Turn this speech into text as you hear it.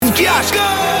cash.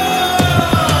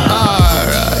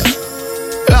 Alright.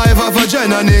 Life of a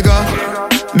Jenna nigga.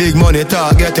 Big money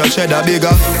talk, get your cheddar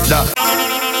bigger.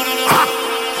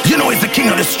 You know he's the king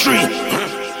of the street.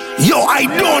 Yo, I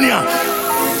don't ya.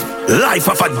 Life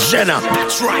of a Jenna.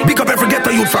 Right. Big up every ghetto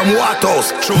youth from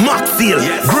Wathouse, Maxfield,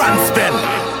 yes. Grandstand.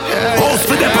 House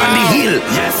for them on the hill.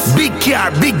 Yes. Big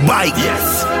car, big bike.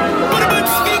 Yes.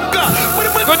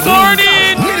 Good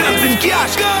morning. Millions in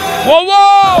cash. Whoa,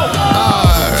 whoa.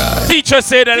 Alright. Teacher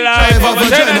say the life of a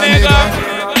Jenna nigga.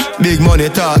 Big money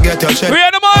talk, get your cheddar. We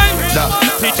are the mind.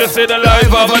 Teacher say the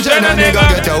life of a Jenna nigga.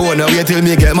 Get your own, wait till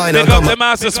me get mine. Pick up the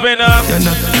master spinner.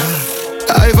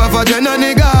 Life of a Jenna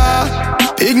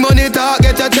nigga. Big money talk,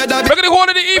 get your cheddar. Look at the horn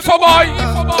of the E for boy.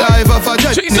 Life of a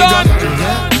Jenna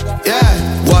nigga. Yeah.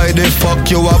 Why the fuck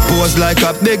you a pose like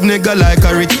a big nigga, like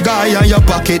a rich guy, and your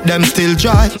pocket them still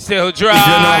dry? Still dry. If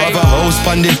you know have a house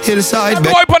on the hillside,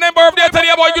 boy pon them birthday, tell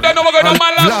you boy you don't know what going on,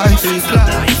 man. Life,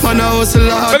 man a hustle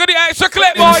hard. Look at the extra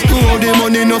clip, boy. The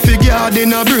money no figure, they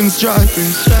no bring strife.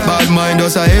 Bad mind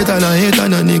us a hate and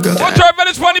a nigga. Watch your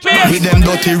village funny beers. With them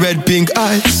dirty red pink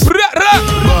eyes.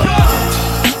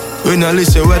 We no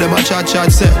listen where them a chat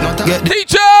say. Get the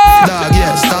Teacher! Dog,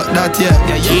 yeah, stop that, yeah.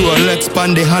 Rolex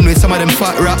pan the hand with some of them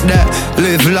fat rap there.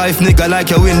 Live life, nigga, like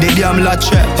you win the damn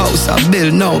lottery. House a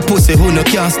bill now, pussy who no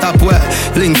can't stop where.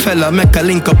 Link fella, make a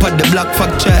link up at the black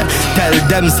fuck chair. Tell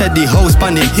them, said the house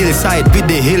pan the hillside with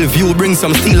the hill view. Bring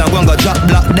some steel and one go drop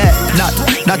block there. That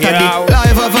yeah. The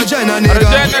life of a Jenna nigga.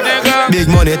 Big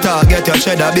money talk, get your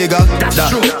cheddar bigger. That's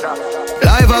true.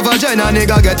 Life of a Jenna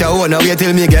nigga, get your own. Wait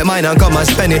till me get mine and come and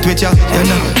spend it with ya. You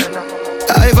know.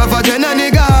 Life of a Jenna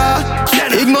nigga.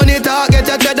 Big money talk, get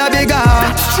your cheddar bigger.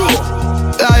 That's true.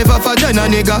 Life of a Jenna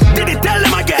nigga. Did he tell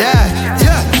them again?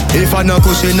 Yeah. If I no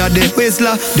cushion at the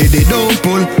whistler, did they don't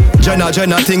pull.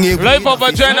 Jenna thing it. Life of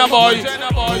a Jenna boy.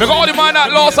 Look all the man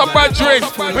that lost a bad drink.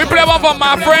 We play one for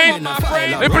my friend.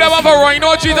 We play one for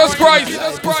Rhino, Jesus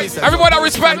Christ. Everybody that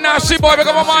respect Nashi boy,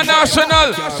 become a man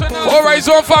national. Alright,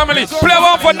 zone family. Play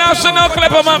one for national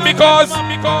Clipper man because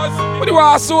what do you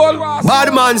want, soul?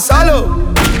 Bad man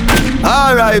solo.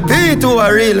 R.I.P. to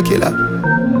a real killer.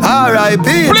 R.I.P. to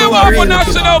a real killer. Play one for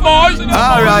national boy.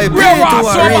 R.I.P. to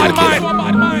a real killer.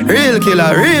 Real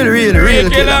killer, real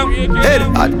killer. Head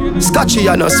hot, scotchy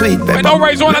and a sweet pepper. I don't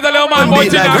raise one of the little man boy.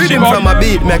 Beat like rhythm from a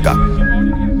beat maker.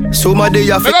 Somebody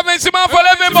you feel me man for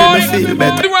living boy.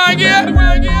 What do you want here?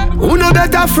 Who no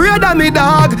get afraid of me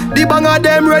dog? The bang of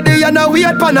them ready and a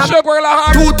wait pan a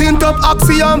two tint up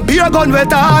axiom, beer gun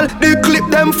with all. They clip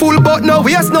them full but no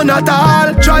waste none at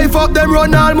all. Drive up them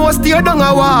run almost tear down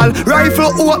a wall.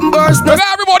 Rifle open burst. Look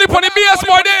at everybody put the BS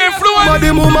boy they influence.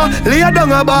 Body mama lay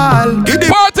down a ball.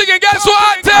 Party and guess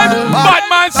what? Bad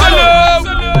man salute.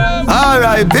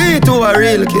 R.I.P. to a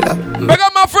real killer. Make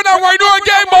up my friend that right door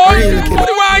game boy. What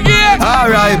do you want here?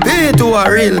 R.I.P. to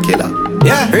a real killer.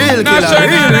 Yeah, real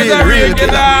killer, real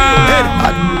killer. Head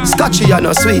hot, scotchy and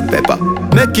a sweet pepper.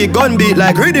 Make it gun beat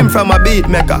like rhythm from a beat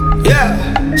maker.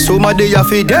 Yeah, somebody you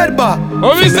feel dead back.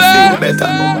 What we say? Better.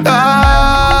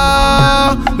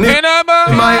 Me never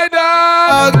my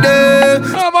dog.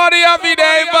 Somebody have me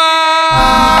day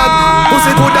back.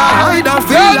 Pussy coulda hide and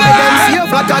feel like them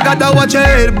safe. Like I gotta watch your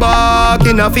head back.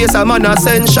 In a face a man a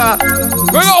send shot.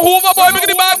 We got Hoover boy, make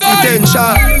the bad guy. 10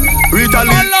 shot.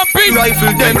 Retaliate,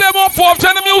 rifle them. Play more for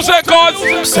channel music, cause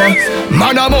say,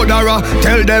 man a murderer,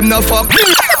 tell them no fuck.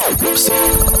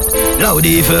 Loud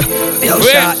evil, yo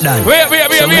shot down. Wait,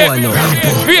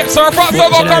 Sir Frost go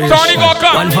come, Thorny go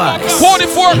come.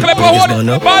 44 Clipper,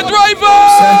 bad driver.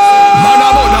 Man a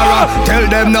murderer, tell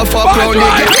them no fuck round you.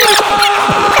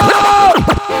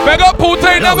 Beg up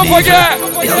Putin, never forget.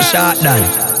 Yo shot down.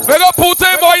 Big up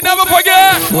Putin boy, never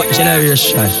forget. What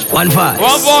generation? One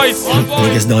voice.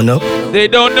 Niggas don't know. They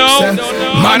don't know.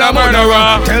 Man a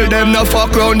murderer. Tell them no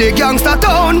fuck round the gangster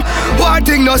town. One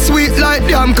thing no sweet like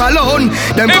damn cologne.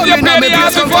 Them coming on me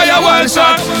place some firewall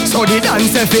shot. So the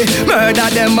dance if it murder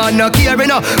them man no care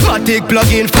enough. Matic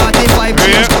plug in 45.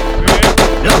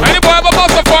 Any boy ever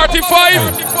bust a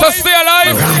 45 to stay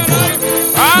alive?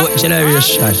 What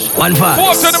generation? One voice.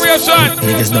 Fourth generation.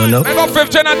 Niggas don't know. I got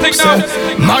fifth gen I think now.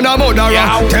 Man a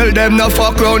murderer. Tell them no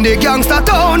fuck round the gangster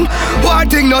town. One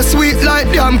thing no sweet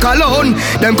like damn cologne.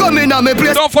 Them coming on me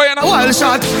place. Don't fire now. Wall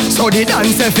shot. So the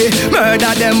dance if it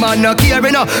murder them man no care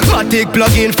enough. Matic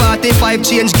plug in 45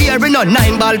 change gear enough.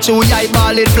 9 ball 2 yai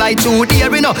ball it fly 2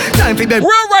 deer enough. Time for them.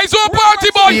 We're rise up party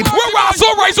boy. We're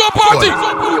rise up party.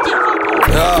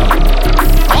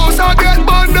 Also get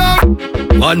burned down.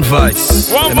 One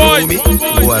voice. One voice.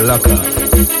 Boy, lock up.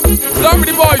 Start with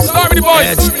the voice. Start with the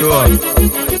voice. Let's go.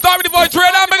 Start with the voice.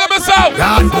 Trade out. Make up yourself.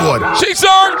 God board. She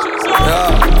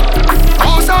sir.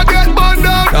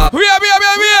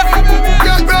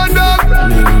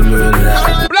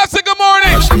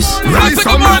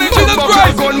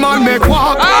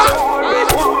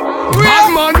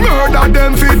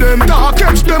 them feed them talk,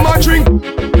 catch them a drink.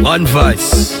 One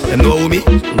voice, them know me,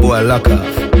 boy lock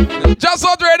off. Just so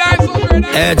dread eyes.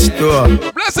 Edge door.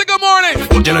 Blessing, good morning.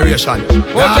 Full generation.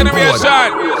 What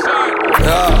generation?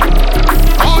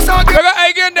 Big up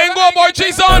again, then go boy,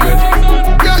 cheese on.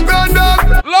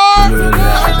 Lord.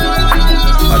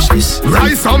 Watch this.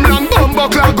 Rise some long bumbo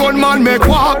clock gunman make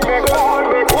walk.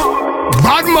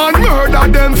 Bad man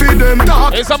murder them feed them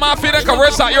talk. It's a man feed them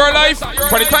caress at your life.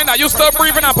 For the time that you start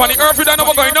breathing up on the earth, you don't know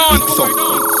what's going on.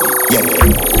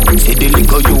 See the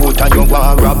little youth and you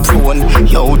want rap phone.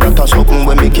 Yo, that a something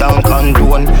when me can't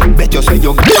condone. Bet you say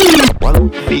you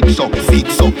fix up.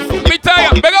 Me tell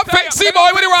you, big up Fexy boy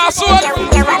with the raw soul.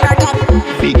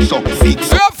 Fix up.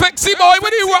 Big up Fexy boy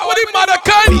with the mother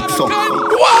cunt. Fix up.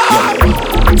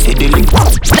 What? See the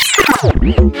little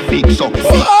fix up.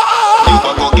 You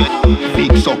go get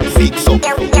fix up. Big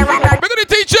up the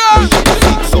teacher.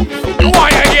 Fix up. Why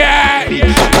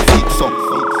again? Fix up.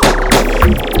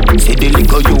 See the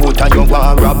little youth and you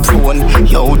want rap phone.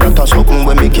 Yo, that a something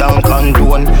when me can't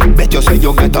condone. Bet you say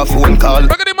you get a phone call.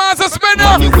 Look at the master spinner.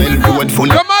 Money well road full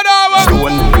Come on over.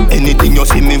 stone. Anything you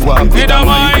see me walk with a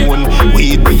my own.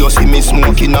 Weed where you see me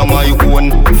smoking a my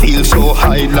own. Feel so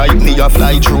high like me a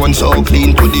fly drone. So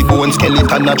clean to the bone,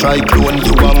 skeleton a try clone.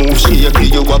 You a move shaky,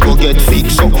 you a go get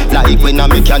fixed up. Like when a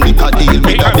mechanic a deal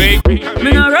with a big.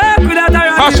 Me no rock with that.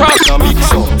 Hush, A mix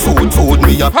up, food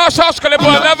me a. hush, Clip,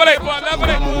 level it.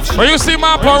 When you see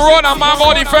man on road and man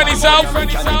go defend himself,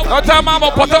 no time man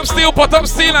go put up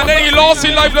steel, and then he lost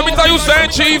his life. Let me tell you saying,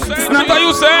 chief. Let me tell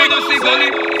you saying.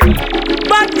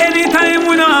 But anytime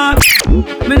we not,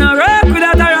 me no rock with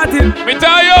that narrative. Me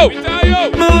tell you.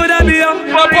 Me woulda be up.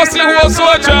 No pussy who a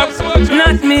soldier.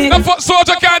 Not me. No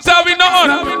soldier can't tell me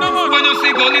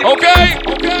nothing. Okay?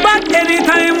 But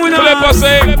anytime we not, Flipper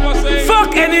say.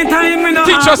 fuck anytime we not.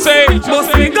 Teacher say.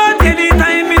 Bust me gun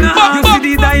anytime we not. You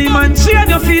see the diamond chain,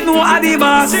 your feet no are the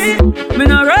boss. Me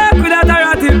no rock with that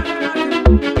narrative.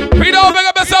 P-Dog, make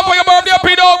up yourself for your birthday,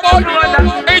 P-Dog, boy.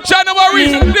 In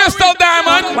January, this still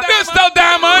diamond.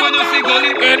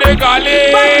 In the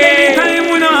gully. But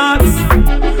anytime we not,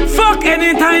 fuck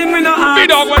anytime we not.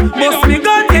 P-Dog, what? Bust me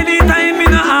gun anytime we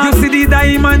not. You see the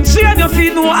diamond chain, your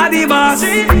feet no are the boss.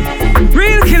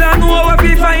 Real killer know what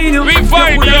we find you. We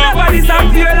find you. Never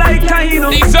disappear like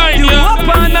Kaino. Design you you. up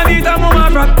underneath a mama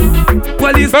rock.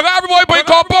 Well, it's But every boy,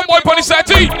 come on, boy, pon the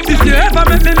settee. if you ever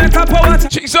make me make a power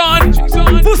Cheeks on.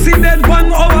 pussy dead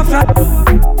 1 hour flat.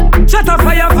 Shut up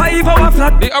fire 5 hour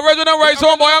flat. The original rice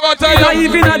home boy, I'm gonna tell you.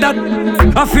 Even a that.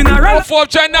 A funeral. 4th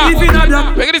China. Even a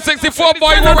that. Make it the 64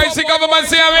 boy, who racing government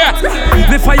see here.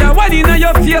 The fire one in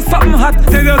your face, something hot.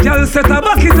 Tell your girl set a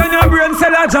bucket on your brain,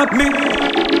 sell a job me.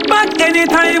 But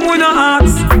anytime we no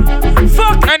ask,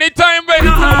 fuck Anytime, baby.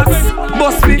 no ask,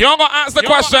 bust me. You don't gonna ask the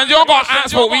questions, you don't gonna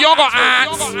ask, but we don't gonna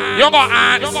ask. You don't gonna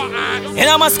ask. And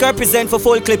I must represent for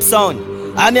Fullklipp sound.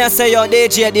 And me I say yo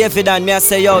DJ David and me I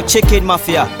say yo Chicken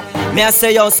Mafia. Me I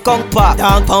say yo Skunk Park,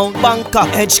 Downtown, Bangkok,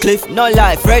 Edgecliff, No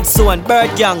Life, Red Zone,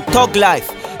 Bird Gang, Thug Life.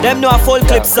 Them know a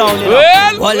Fullklipp sound, you know.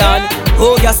 Well. Hold on,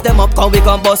 who gas them up, cause we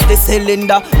gon' bust the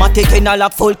cylinder. Matic in a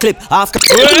lap Fullklipp after.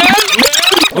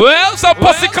 Well, some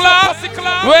pussy clap.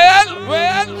 Well.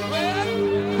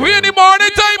 We in the morning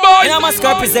time, boy. And I must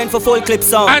represent for Fullklipp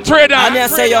sound. And Trader. And me I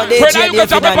say yo Trader, DJ you can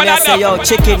jump David up and me I on say yo that.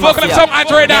 Chicken Fullklipp Mafia. sound and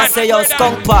Trader. Me I say yo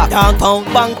Skunk Park, Downtown,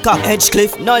 Bangkok,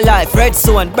 Edgecliff, No Life, Red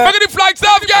Zone, Bird. Look at the flag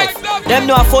stuff, guys. Them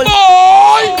know a full.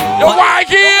 Boy, you like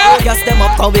here? Gas them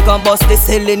up, cause we gon' bust the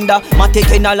cylinder. Matic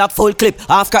in a lap Fullklipp,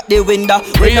 half crack the window.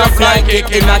 We no fly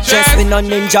kick in a chest, we no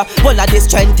ninja. All of this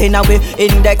strength in our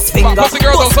index finger. Pussy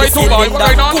girls Bust the outside too, boy. What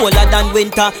going on? Cooler than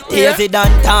winter. David and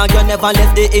Tag, you never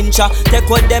left the incha. Take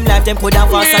what them life, them put them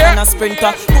faster than a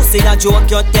sprinter. Pussy a joke,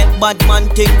 you take bad man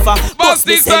think for. Bust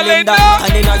the cylinder.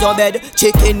 And in your bed,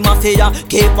 Chicken Mafia.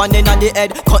 Keep one in the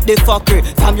head, cut the fuckery.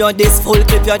 From your this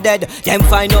Fullklipp, you're dead. Them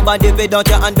find nobody without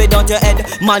your hand, without your head.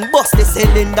 Man, bust the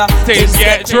cylinder. Things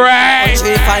get dry.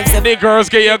 3, 5, 7. The girls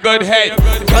get you a good head.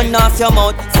 Run off your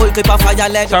mouth, Fullklipp a fire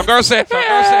lead. Some girls say.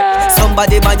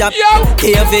 Somebody by your Yo.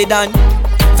 David and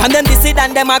from them this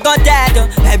and them a go dead.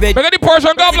 Every Look at the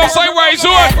Persian goblin sideways,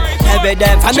 on. every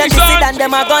them from them this and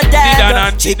them a go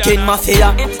dead. Chicken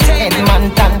Mafia.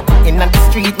 Edmonton, in the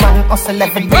street man, hustle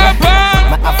every day. Bam,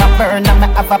 bam. Me have a burn and me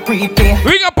have a prepay.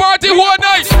 We can party whole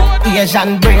night.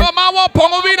 Asian brain. Oh, man, want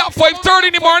pong with me at 5:30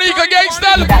 in the morning. You can get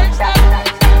still.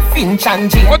 pinch and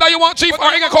jail. Whether you want chief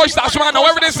or English coach stash man, now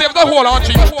everything safe. Just hold on,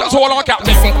 chief. Just hold on,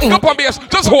 captain. Up on base.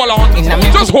 Just hold on.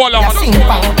 Just hold on.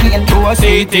 Do a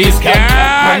CT scan.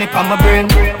 Money pa my brain.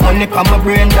 Money pa my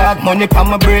brain, dog. Money pa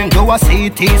my brain. Do a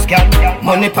CT scan.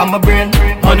 Money pa my brain.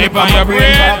 Money pa my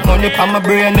brain, dog. Money pa my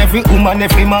brain. Every woman,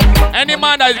 every man. Any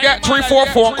man that get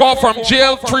 3-4 phone call from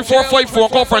jail, 3-4-5 phone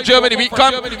call from jail when the week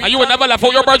come, and you would never left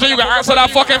out your budget, you can answer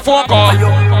that fucking phone call.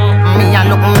 Me a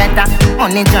look better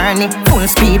on the journey, full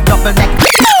speed, double deck.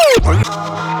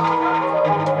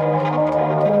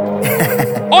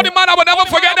 All the man I would never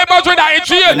forget their budget that in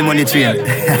jail. The money trail.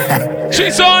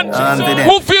 She's on.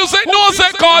 Who feels it knows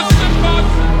it, cause.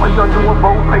 What you know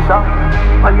about pressure?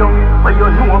 What you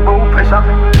know about pressure?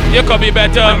 You could be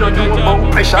better. What you know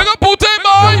about pressure? We got put it,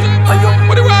 boy.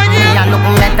 What do you want here? Me a look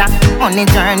better on the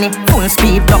journey, full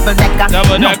speed, double decker.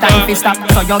 No time to stop,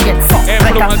 so you get fucked.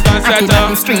 I feel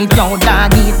on the street, yo,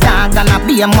 dog eat dog, and I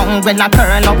be among when I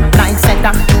turn up like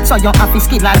setter. So you happy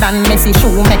skiller than Messi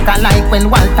shoemaker, like when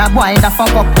Walter Boy the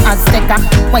fuck up as stecker.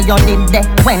 When you did that,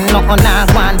 when no on a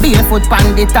one, barefoot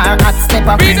pandit or at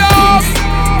stepper.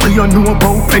 What you know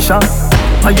about pressure?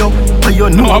 What you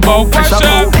know about pressure?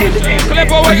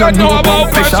 What you know about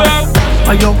pressure?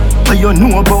 What you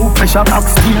know about pressure?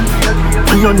 Backsteel.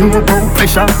 What you know about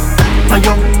pressure? What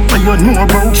you know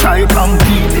about try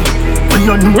compete?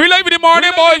 We live in the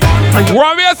morning, boy.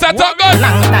 One way set up, good.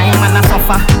 Long time and I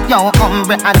suffer. Yo,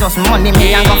 hombre, I just money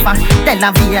me a offer. Tell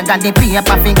a Vega the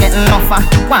paper fi getting offer.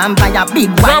 One buy a big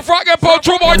one. Don't forget pull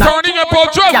through, boy. Turning and pull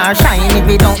through. You're shiny,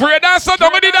 we don't. Free dancer,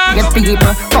 don't be dance. Yes,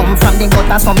 people come from the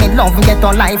gutter, so me love get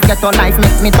a life,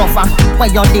 make me tougher.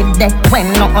 Where you did that when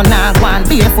no on a one,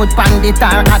 barefoot pandit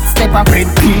or at stepper.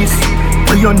 Red peace.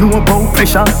 What you know about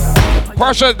pressure?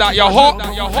 Pressure that you're hot.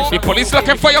 The police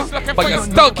looking for you, but you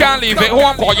still can't leave it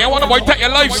home, boy. You want to boy take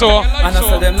your life, so. And I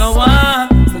saw them no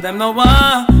one, so them no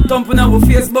one. Thumping our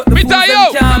face, but the fools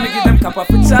them can't. Me give them cap of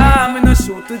a charm, me no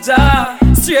shoot to jar.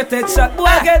 Straight head shot, boy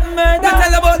get murdered. Me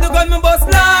tell about the gun me bust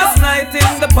last night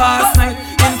in the past night.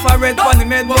 Infrared funny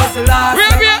made was the last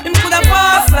night. Him coulda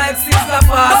pass like Caesar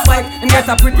pass like and get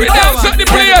a pretty girl set the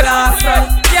place.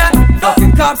 Yeah,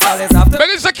 fucking cops always after.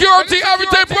 Big security,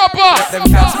 everything proper. Let them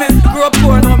catch me, grow up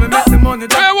poor, now me make the money.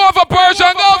 They want a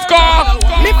Persian golf car.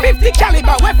 Me 50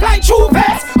 caliber, we fly two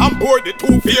vests. I'm bored the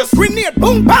two-face. Grenade,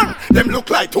 boom, bang. Them look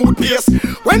like toothpaste.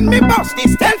 When me bust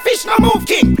this, tell fish no move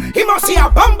king. He must see a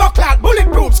bomber-clad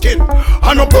bulletproof skin.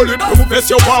 And a bulletproof vest,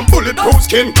 you want bulletproof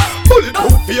skin.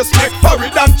 Bulletproof face, neck,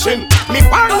 forehead and chin. Me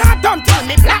bar not done till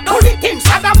me black bullet in.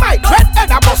 Sada my dread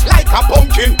head a bust like a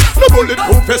pumpkin. No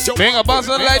bulletproof vest, you being a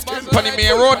buzzing like Funny me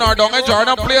road or down a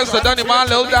Jordan place, so done him a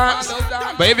little dance.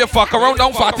 But if you fuck around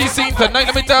down 40 scene tonight,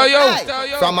 let me tell you.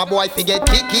 From a boy to get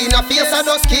kick in a face, I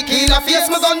just kick in a face.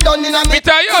 My gun done in a me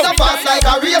tell you. Fast like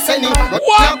a race any.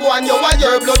 What? Go on, you want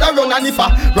your blood a run and if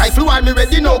a rifle want me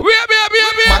ready now.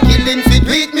 My killing fit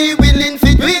with me, willing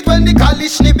fit with when the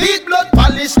college ni beat blood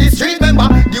polish the street. Remember,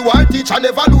 the war teacher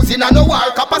never losing and no war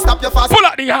cap stop your fast. Pull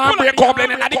out the handbrake,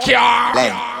 coupling in the car.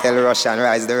 Tell Russian,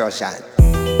 rise the Russian.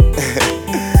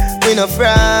 We no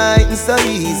frightened so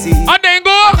easy. And then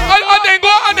go.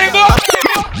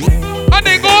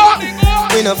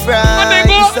 We no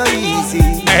frightened so easy.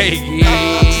 Hey.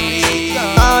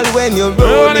 All when you're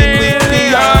rolling with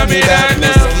the army that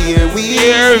no scare we.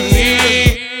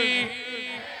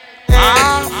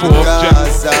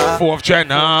 Fourth gen.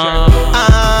 Look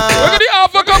at the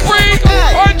Alpha Capri.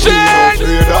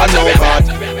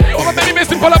 Oh, many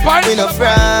missing pull up on. We no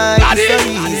frightened so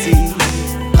easy.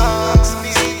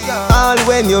 All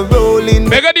when you're rolling.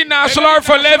 Bigger the national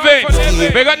for living.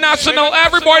 Bigger national.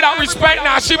 Every boy that respect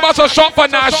Nashi must have shot for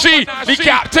Nashi. The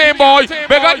captain boy.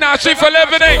 Bigger Nashi for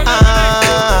living.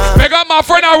 Bigger my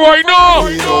friend Roy no.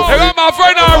 Bigger my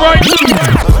friend Roy.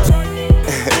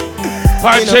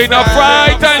 Punching up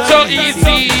right and so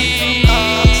easy.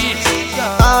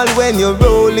 All when you're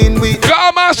rolling with.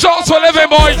 Got my shots for living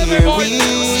boy.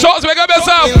 Shots big up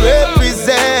yourself.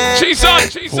 She's on.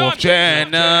 Fourth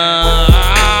gen.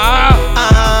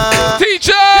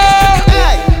 Teacher!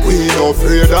 Hey. We no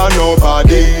afraid of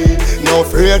nobody. No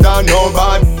afraid of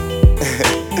nobody.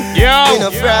 Yeah. We no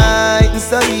frightened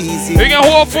so easy. We can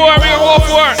hold for it.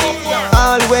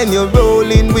 All when you're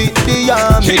rolling with the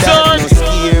army that no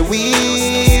scare we.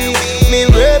 Me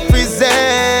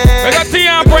represent. We got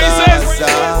Tia Princess.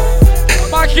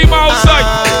 Maki outside.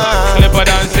 Clipper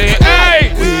and say,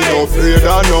 hey. We no afraid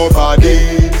of nobody.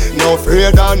 No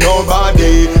afraid of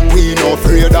nobody. We no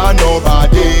afraid of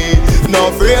nobody. No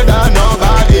afraid of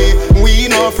nobody. We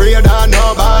no afraid of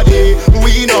nobody.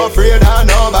 We no afraid of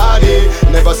nobody.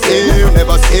 Never scare,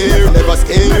 never scare, never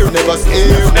scare, never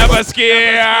scare. Never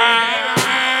scare.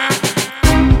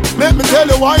 Let me tell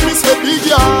you why me say big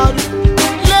yard.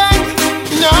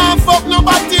 Nah, fuck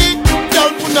nobody.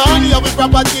 Girl, punani have a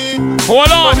property. Hold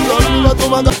on.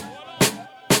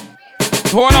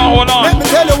 Let me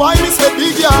tell you why me say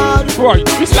big yard. Right,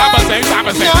 we stop and say.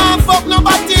 Nah, fuck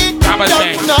nobody. Girl,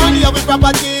 punani have a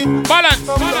property. Balance.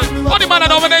 All the man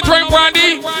that over there drink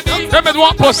brandy, them is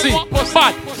want pussy.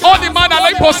 But all the man that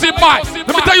like pussy bad.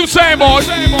 Let me tell you something, boy.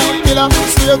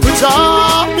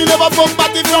 Me never fuck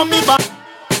party from me back.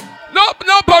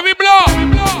 No, Bobby Blow.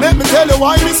 Let me tell you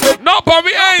why me say. No,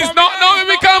 Bobby Ains. No, where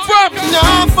we come from.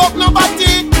 Nah, fuck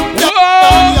nobody.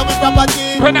 Whoa. Have a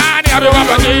property. Panani have a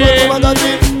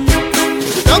property.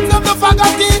 Don't have to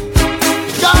forget it.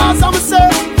 Cause I'm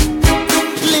say.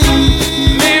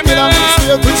 Leave me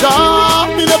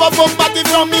alone. Me never fuck party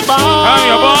from me back. I'm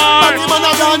your boy. Party man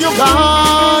a gone, you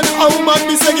gone. How man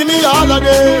be say give me all of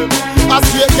them. I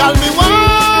say girl me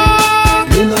want.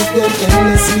 Me love them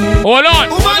endlessly. Hold on.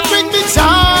 Woman bring me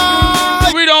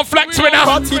joy. We don't flex with them.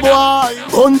 Batty boy,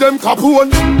 on them capone.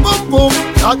 Boom boom.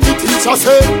 That the teacher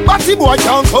say. Batty boy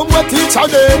can't come with teacher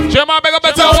day. Jemma beg a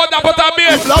better hold that butter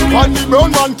beer. The black one, the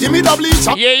brown one, give me the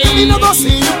bleacher. Yeah. You never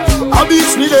see. I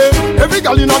beach me there. Every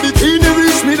girl in a bikini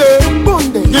reach me there.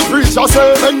 Monday. The preacher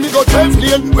say, when me go 12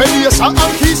 lane, when you shot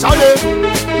and kiss her there.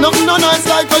 Nothing no nice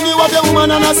like when you have your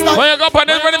woman and a style. When you go on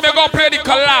this, when you go play the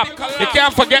collab, you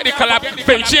can't forget the collab.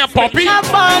 Finchie and Poppy.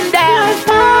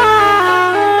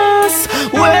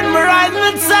 When me ride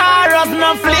with Sarah,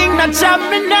 no fling, no chop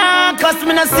me now. Cause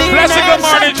me no see Bless you, good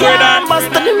morning, Jordan.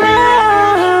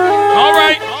 All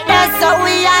right. That's how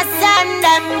we are send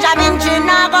them. Jamming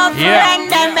Chinago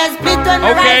friend them. Best split when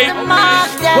we rise the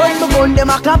mark them. When me gun them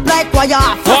a clap like choir.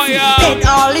 Dead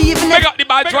all evening. I got the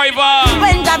bad driver.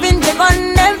 When Javin the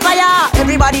gun them fire.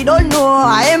 Everybody don't know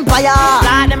a empire.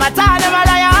 Nah, them a tell them a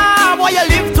liar. Boy you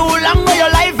live too long, boy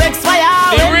your life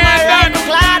expire. The real done.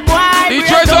 The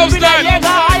choice of stand.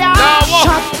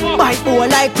 Shot bite boy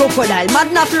like crocodile. Mad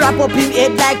enough to wrap up him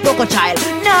head like crocodile.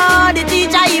 No, the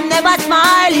teacher him never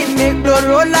smile. Him make blood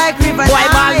roll like river. Boy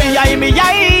ball me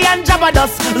eye and jabba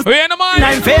dust. We in the mind.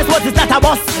 Nine face, what is that a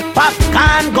bus? Pop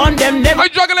can gun them never. I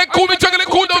juggling cool,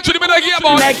 don't you the middle here,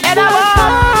 boy. Like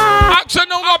Edward. Action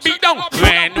now got beat down.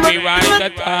 When we ride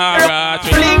the Tara.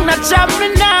 Fling the chop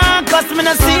me now, cause me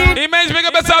no see. Image big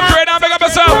up yourself, trade and big up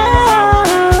yourself.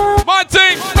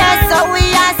 Martin. That's how we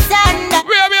are send them.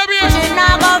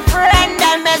 Chinago friend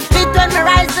them. Best split when we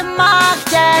rise the mark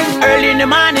them. Early in the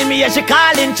morning, me she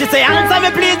calling. She say, answer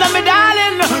me please, and me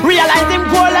darling. Realize him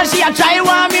cold and she a try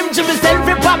warm him. She be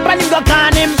selfie pop and him go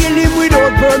can him. Kill him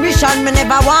without permission, me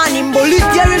never want him. Bullet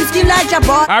tear him skin like a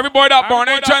ball. Every boy that born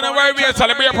ain't trying to worry. We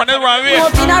celebrate on this one way.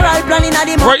 Funeral planning at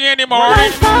the morning. Right in the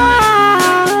morning.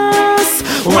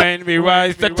 When we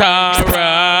rise the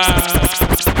Tara.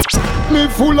 Me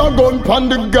full of gun pan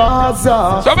the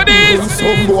Gaza. Some of these.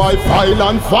 Some boy file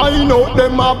and find out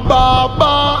them a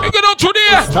baba. You go down through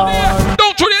there.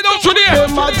 Don't through there.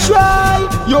 Them a try.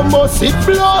 You must see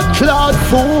blood clot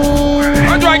fool.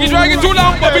 I drag it too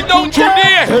long, but we don't through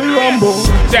there. Hey Rambo.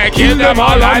 Say kill them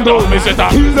all and done, Mr.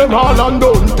 Tom. Kill them all and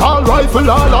done. Tall rifle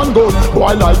all and gun.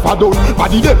 Boy life a done.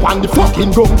 Body they pan the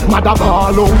fucking gun. Mother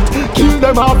ball out. Kill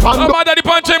them all and done. Mother the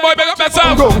punching boy, big up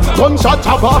yourself. Gunshot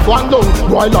chop off one done.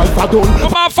 Boy life a done.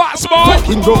 Come on, fat boy.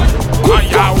 Fucking gun.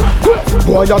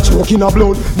 Boy a choke in a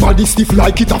blood. Body stiff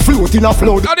like it a float in a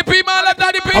flood. Daddy P man,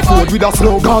 daddy P. A flood with a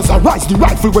slow Gaza rise. The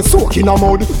rifle was soaking a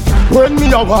mud. When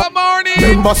me a walk. Good morning.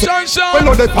 Remember Sunshine. when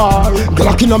no they par.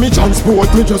 Glock in a me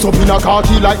transport. Me just up in a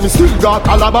khaki like me still got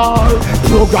Calabar.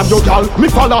 Program your gal, me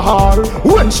follow her.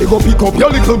 When she go pick up your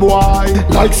little boy.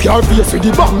 Like Scarface with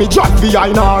the bomb me drag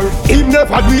behind her. Him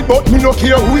never do it but me no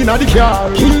care who in a the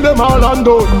car. Kill them all and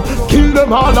done. Kill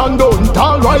them all and done.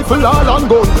 Tall rifle all and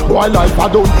gun. Boy life a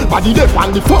done. Body they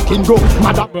pan the fucking gun.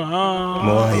 Mother.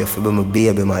 More you feel my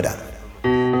baby mother.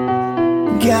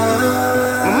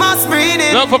 Must breathe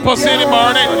it. Love for pussy in the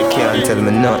morning. You can't tell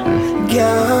me nothing.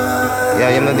 Yeah,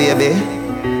 you my baby.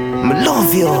 I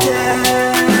love you.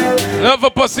 Love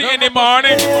for pussy in the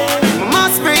morning.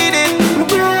 Must breathe it.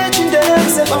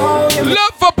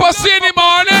 Love for pussy in the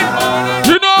morning.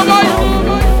 You know what?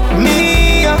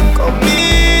 Me, come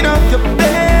in up your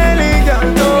belly, girl.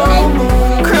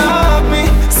 Don't grab me,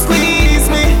 squeeze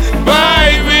me,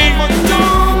 baby.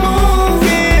 Don't move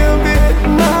here, bit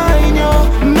mine, you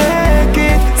make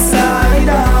it side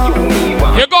out.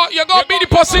 You got me the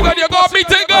pussy good. You got me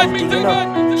take good.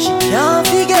 She can't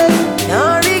forget,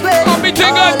 can't regret. Got me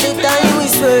take all good. the time we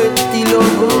swear, the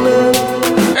love will live.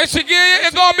 And she give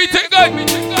you got me take good.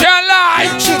 Can't lie.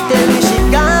 She tell me she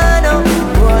gone now.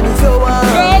 Go on if you want,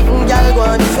 girl, go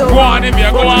on if you want. Go on if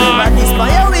you go on. But this by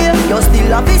your way, you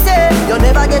still have to say you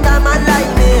never get a man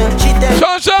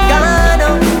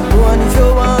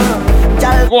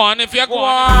Go on if you go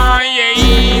on,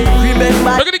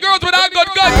 yeah. Look at the girls with that good.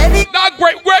 That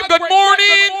great good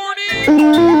morning.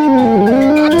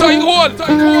 Tight hold.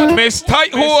 Miss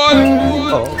Tight hold.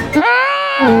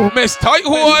 Miss Tight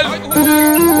hold.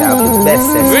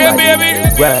 Yeah, baby.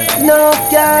 No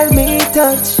girl me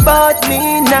touch, but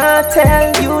me not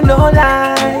tell you no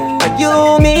lie. But you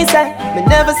me say, me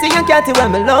never see a cat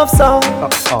when me love so.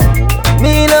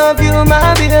 Me love you,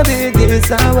 my baby, this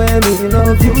is where me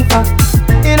love you.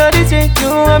 You know the street, you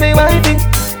want me wifey.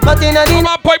 But in a come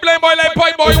on, pipeline boy, like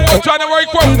pipe boy, you trying to work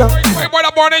from. Hey boy,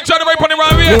 that born in trying to work on the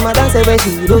round here. Me mother say when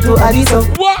she do to Adiso.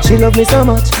 What? She love me so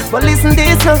much, but listen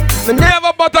this now. Me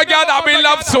never but a girl that me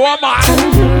love so much.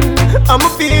 I'm a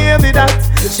baby that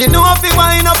she know if you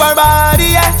wind up her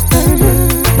body, yeah.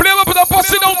 Play up with the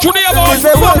pussy, don't you near boy.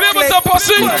 Play up with the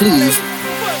pussy. Please,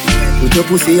 put your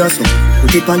pussy also,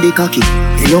 put it on the cocky.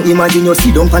 You know imagine you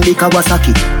sit down on the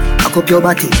Kawasaki. Cock up your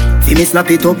body, see me snap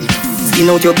it up. Skin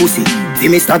out your pussy, see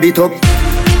me stab it up.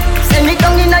 Send me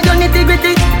down in a your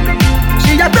nitty-gritty.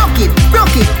 She a broke it.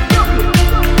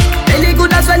 Really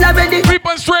good as well already. Creep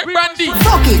and straight brandy.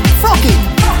 Fuck it.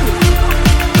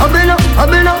 Bubble up.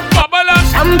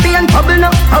 Champion bubble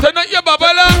up. Turn up your bubble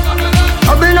up.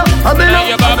 Bubble up.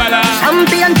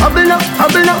 Champion bubble up.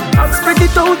 Spread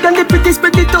it out and the pretty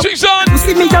spread it out. She's on. You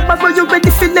see me up but you ready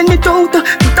feeling it out.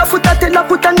 Put a foot a tell her,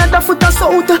 put another foot a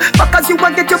south. Back as you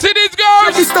want get your see these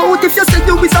girls. Ready stout. If you say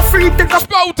you is a freak, take a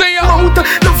spout in your mouth.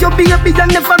 Love your baby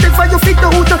and never ever you fit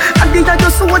out. And they are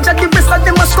your soldier, the rest of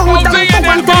them a scout. And go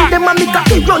and tell them a make a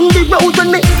run the road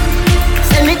on me.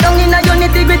 Send me down in a your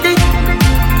nitty-gritty.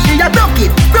 She a broke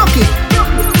it.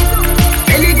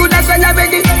 Really good as well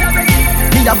already.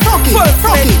 Me a fuck it.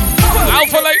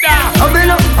 Alpha like that.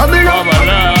 Bubble up.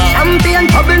 Champion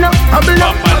bubble up.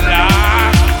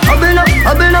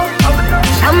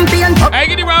 Champion bubble. Hey,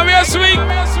 get it round here, sweet.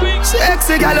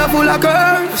 Sexy gal full of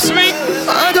curves. Sweet.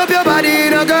 Hand up your body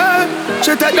in a girl.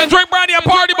 She take the drink brandy and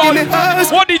party boy.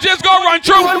 What DJs go run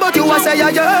through? But you want say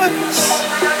yes.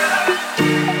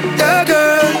 Yeah,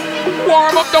 girl.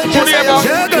 Warm up, don't you never.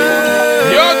 Yeah,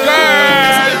 girl. Your girl.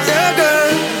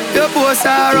 Your posts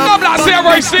are up. Come let's see her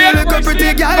right here. Go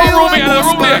room there.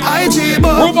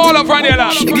 Room all up right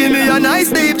there. She give me a nice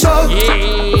deep choke.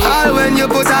 All when you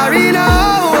put her in a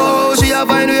she a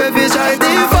find where fish I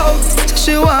default.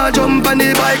 She want jump on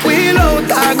the bike wheel out.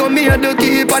 I go me to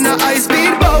keep on a high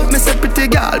speed boat. Me say pretty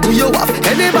girl, do you have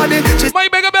anybody? She's my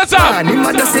bigger better.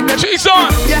 She's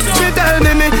on. Yeah, she tell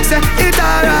me say it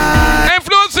alright.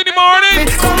 Influence in the morning.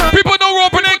 People don't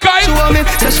open their kite.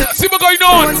 See what going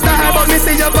on. But me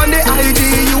see you on the IG,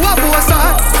 you a boss.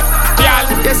 Yeah.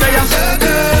 Yes I am.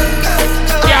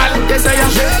 Yeah. Yes I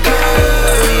am.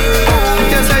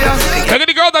 Yes I am. Look at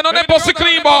the girl that know them pussy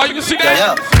clean, boy. You see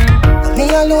them? Me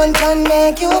alone can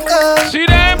make you come. See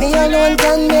them? Me alone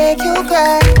can make you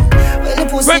cry. When the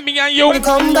pussy me and you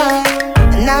come back,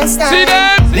 nice time. See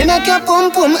them? Me make your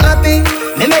pum pum happy.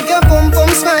 Me make your pum pum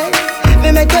smile.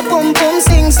 Me make your pum pum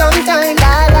sing sometime.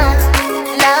 La la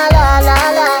la la la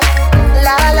la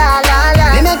la la la la.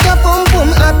 Me make your pum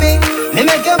pum happy. Me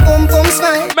make your pum pum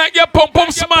smile. Make your pum pum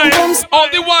smile all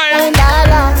the while. La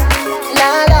la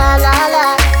la la la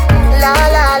la la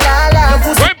la la la.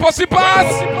 When pussy pass,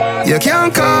 you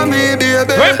can't call me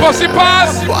baby. When pussy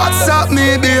pass, what's up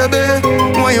me baby?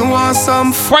 When you want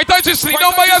some right out you sleep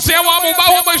down by yourself. I want to move my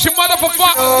home and she mother for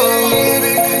fuck.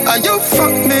 And you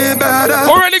fuck me better.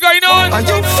 What really going on? And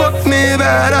you fuck me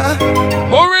better.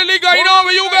 What really going on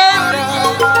with you girl?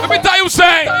 Let me tell you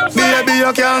say, baby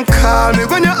you can't call me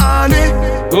when you're on it.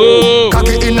 Ooh. Cock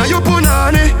it in a you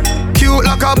punani. Cute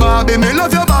like a Barbie, me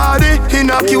love your body. In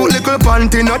a cute little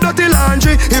panty, no dirty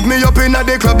laundry. Hit me up in a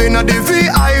the club, in a the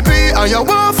VIP. And you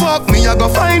want fuck me, I go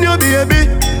find your baby.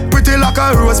 Pretty like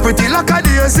a rose, pretty like a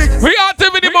daisy. We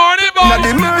active in the morning, boy. In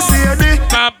the Mercedes,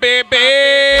 my baby.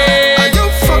 And you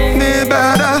fuck me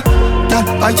better.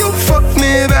 And you fuck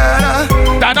me better.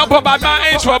 Stand up about my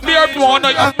age for beer one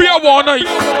night. Beer one night.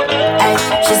 Hey,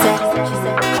 she said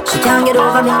she can't get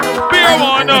over me. Beer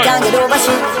one night. Can't get over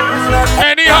shit.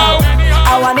 Anyhow,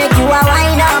 I wanna make you a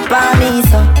wine up on me,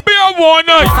 so beer one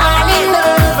night. Fall in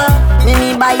love.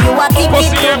 Me buy you a ticket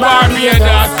to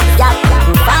Barbados. Yeah,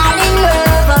 fall in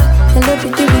love. And the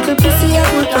pretty little pussy I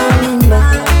put on in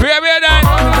back. Baby, then.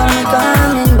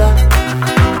 Coming back.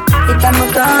 It's a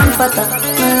comforter.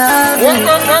 Love you.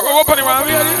 What on the round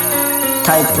here?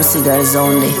 Tight pussy girls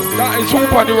only. That is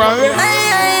whoop on the round here.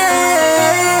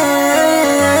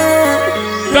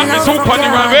 That is whoop on the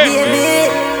round here.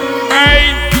 Hey.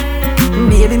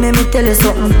 Baby, let me tell you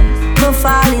something. No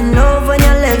fall in love when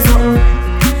your legs open.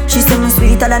 She say me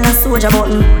sweeter than a soldier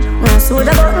button.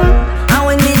 And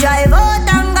when we drive out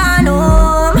and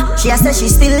gone home. She a say she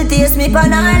still taste me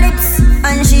on her lips,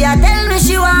 and she a tell me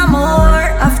she want more.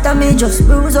 After me just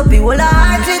bruise up the whole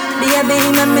heart it. Baby,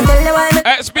 let me tell you why me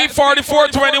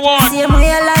XB4421. same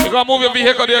way I like. You gotta move your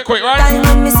vehicle there quick, right? Time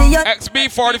when me see you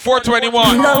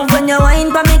XB4421. love when you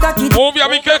whine for me cocky. Move your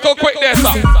vehicle quick there,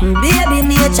 sir. Baby,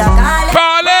 nature call it.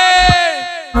 Call it.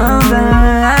 All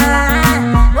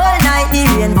night the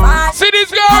rain fall. See these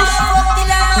girls?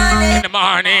 In the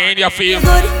morning, you feel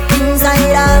good.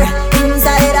 Inside her,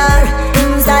 inside her,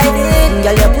 inside it.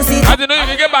 Girl, your pussy. I don't know you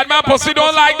can get bad man pussy.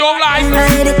 Don't like,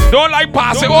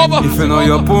 pass it over. If you know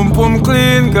your pum pum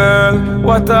clean, girl,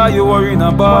 what are you worrying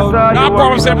about? Nah,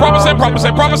 promising.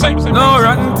 No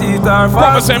rotten teeth or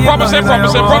promising.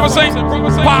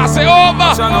 Pass it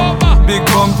over. Big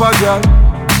bumper, girl,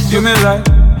 you me like.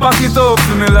 Back it up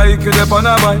to me like you dep on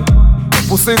a bike.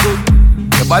 Pussy good,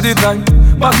 your body tight.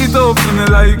 Back it up to me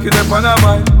like you dep on a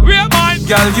bike. Real mind.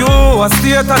 Girl, you a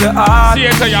state of the art.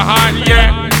 State of your heart,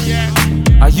 yeah.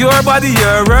 Your body,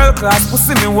 your world class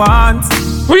pussy me want.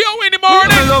 Who you in the morning?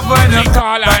 Me love when you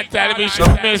call on television,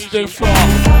 Mr. Fuck.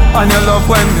 And you love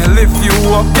when me lift you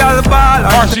up, girl ball.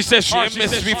 Or she says she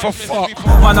missed me for fuck.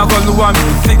 Man, I gonna want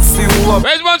me fix you up.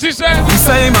 Where's what she said? You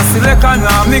say my select and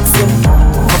I mix you.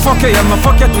 Fuck you, yeah, my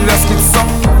fuck you till you skip some.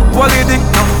 Wally dick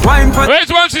no, wine for. Where's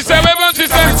what she said? Which I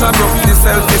broke the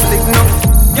selfie stick no.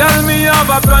 Girl, me have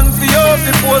a plan for you.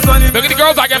 The pose on it. Look at the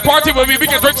girls that can party with me. We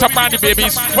can drink some brandy,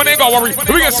 babies. When they go worry,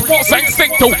 we can smoke and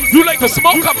sing too. You like to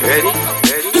smoke up? Ready?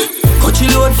 Coachy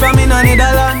load from in a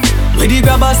Netherlands. Where the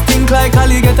grabbers think like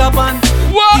Ali get up on.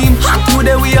 What? Team hot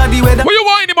today we are the weather. What you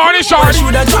want in the morning, Shorty?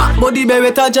 Should have drop, but the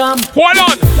beretta jam. Hold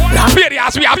on. Pay the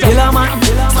ass we have to. Killer man.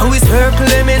 So it's her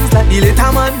Clemens like the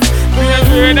little man.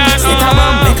 Little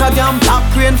man make a damn black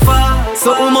rain fall.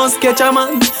 So we must catch a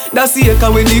man. That's the echo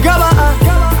when the grabber.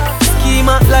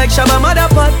 Schema like Shabba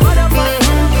Motherpot.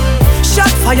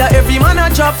 Shot fire, every man a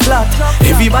drop flat.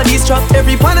 Everybody's trapped,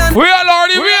 every pan and we are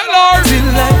Lordy. feel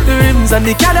like the rims and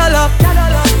the Cadillac.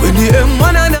 When the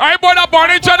M1 and I born up born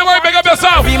in January, big up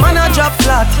yourself. every man a drop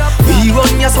flat. We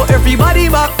run ya so everybody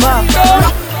back.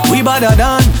 We badder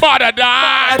than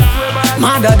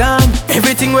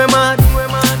everything we mad.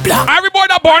 Black. Every boy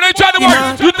that born in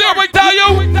January. You think I tell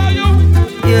you?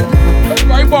 Yeah.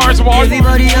 Right bars, boy.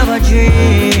 Everybody have a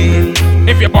dream.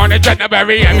 If you're born in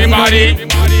January, everybody.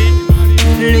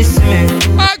 Listen.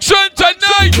 Action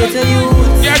tonight. Get a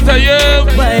youth. Get to you.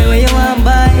 Buy where you want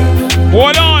buy.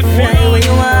 Hold on. Buy where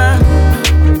you want.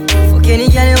 Fuck any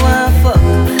girl you want fuck.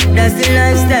 That's the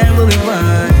lifestyle what we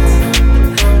want.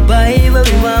 Buy where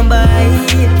we want buy.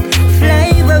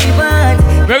 Fly where we want.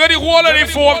 We're going to water the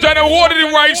 4th January, water the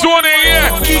right zone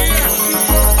here.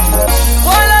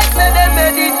 All I said they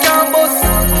made it can't bust.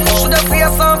 Shoulda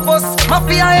face and fuss.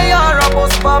 Mafia AR a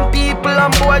bust from people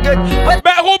and boy get wet.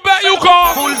 Bet who bet you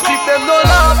call? Fullklipp them no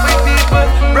laugh with people.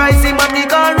 Pricey money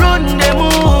can run them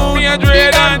mood. Me and Dre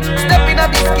and step in a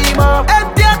the schema.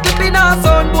 Empty a clip in a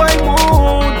sun boy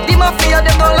mood. The mafia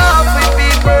them no laugh with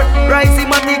people. Pricey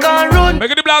money can run.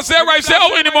 make the black say right say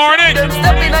out in the morning.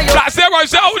 Step in a Black say right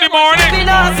say out in the morning.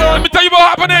 Let me tell you what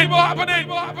happening.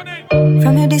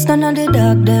 From your distant on the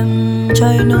dark, them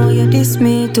try know you diss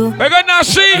me too. I got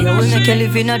Nashi. You will make you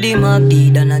live in a the Mark D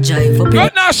than a drive up.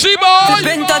 Got Nashi boy.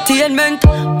 Entertainment,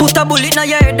 put a bullet in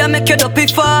your head and make you dopey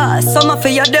fast. Some of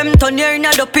you them turn you in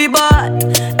a dopey bad.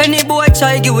 Any boy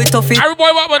try give it tough. Every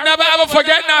boy will never ever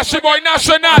forget Nashi boy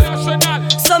national.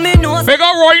 So me know. Big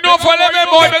up Roy no for living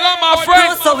boy. Big up my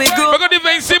friend. So we go. Big up the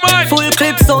Vinci man.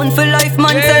 Fullklipp sound for life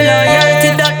man. Tell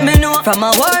loyalty that me know. From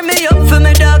a war me up for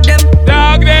me dog them.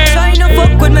 Dog them. Try no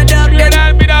fuck with me dog them.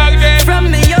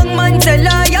 From me young man tell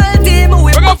loyalty me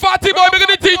whip. Big up Fatty boy. Big up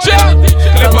the teacher.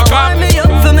 From a war me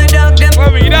up for me dog them.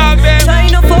 Try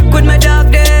no fuck with me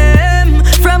dog them.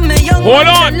 From me young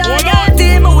man tell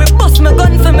loyalty me whip. Bust me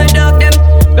gun for me dog them.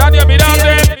 Daniel me dog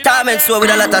them. Torment so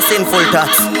with a lot of sinful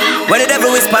thoughts. When the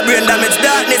devil whisper brain damage,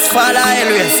 darkness fall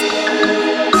always.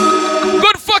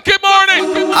 Good fucking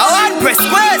morning. I want press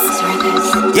quest.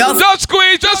 Yo, just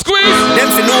squeeze. Them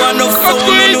fi know enough sound,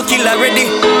 no kill already.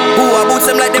 Who a boots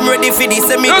them like them ready for the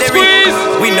cemetery.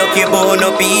 We no care about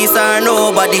no peace or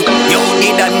nobody. Yo,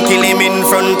 did and kill him in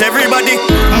front everybody.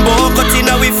 Bo cut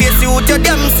in we face you with your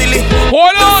damn silly.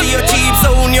 Hold on. See your cheap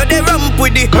sound, you the ramp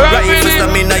with it. Rifles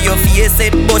them in your face,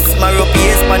 it bust marrow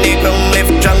pace. Panic ground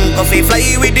left trunk of a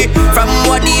fly with it. From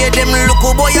what day them look,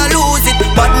 oh boy you lose it.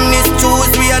 Badness choose,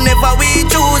 we are never we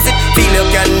choose it. Feel you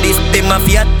can this, them a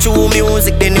fiat true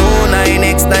music. The new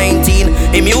 9X19,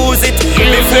 amuse it.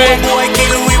 Before boy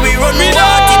kill we run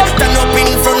wanted. Turn up in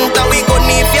front and we gun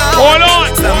if you hold on.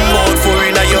 Slam out for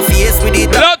in your face with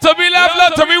it. Lot to be left,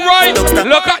 lot to be right.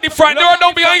 Look at the front door,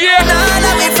 don't be on here.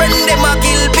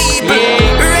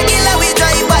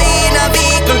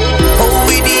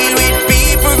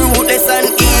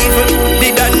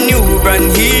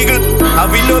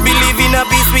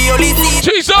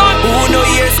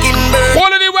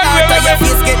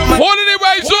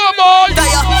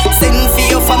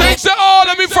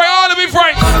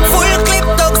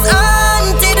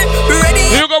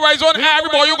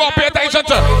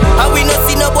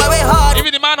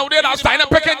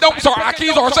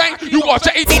 cheese or saying you watch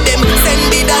it. Feed them,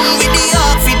 send it down with the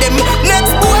heart. Feed them,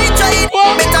 next boy try it.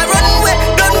 Better run away,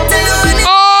 don't tell you anything.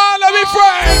 Oh, let me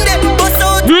friend.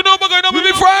 You know we're going to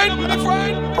be friend.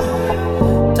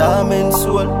 Time and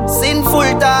soul,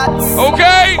 sinful thoughts.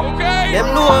 Okay.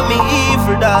 Them know me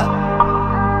evil that.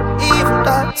 Evil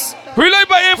thoughts. We like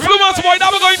by influence, boy, that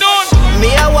we're going on.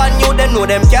 Me I want you, them know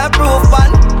them can't prove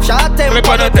man. Short them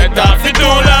for the dead that fit too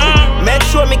long. Make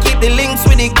sure me keep the links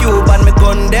with the cube. And me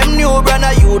gun them new brand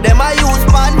of you, them I use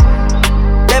man.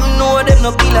 Them know them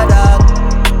no killer dog.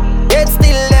 Yet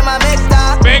still them I make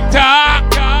talk. Make talk.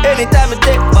 Anytime I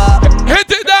take back. Hit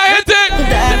it,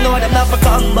 Them know them not for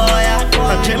come boy.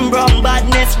 A Jim Brown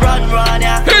badness run,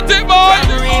 yeah. Hit it, boy.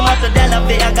 Dream of the Della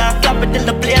Vega. Clap it in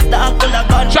the place, the uncle of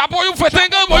gun. Chop, boy, you fitting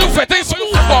good, boy, you fitting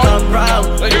smooth,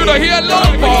 boy. You don't hear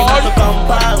love, boy.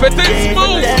 Fitting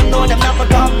smooth. Them know them not for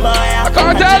come boy. I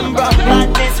can't tell.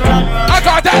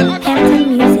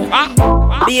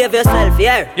 Behave yourself,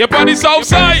 yeah. Your body south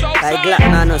side. Like Glock,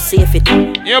 nah, no safe it.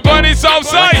 Your body south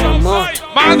side.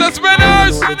 Master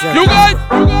spinners. You guys.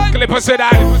 Clipper said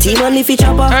that. Team on the feature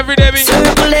chopper. Every day.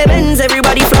 Circle events,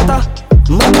 everybody flutter.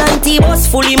 Mud 90 bus,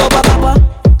 fully mopper papa.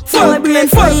 Full brain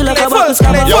fire like a button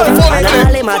scabber. And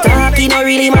all them attack, it no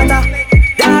really matter.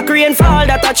 Dark rain fall,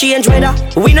 that a change weather.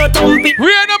 We no thump it. We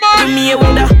ain't no man. Me a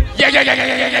wonder.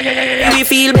 Yeah. We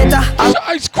feel better.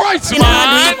 Jesus Christ,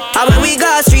 man. And when we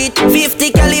go street,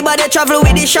 50 caliber, they travel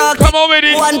with the shark. Come on with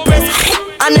it. One press,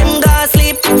 and them go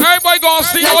sleep. Everybody gonna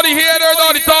see all the haters,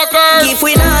 all the talkers, if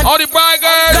we not, all the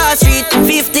braggers. Go street,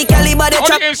 50 caliber, they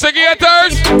travel. All the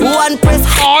instigators. One press,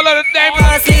 all of them.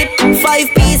 Go sleep.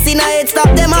 5 piece in a head, stop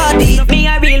them all deep. Me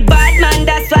a real bad man,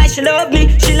 that's why she love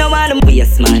me. She no want to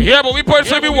waste man. Yeah, but we put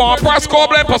for me one press,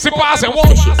 cobbler, pussy pass and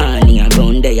one. She only a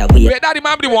gun there, we. Daddy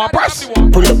man be the one press.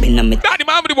 Pull up in a me. Daddy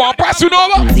man be the one press, you know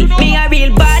what? Me a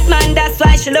real bad man, that's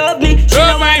why she love me. She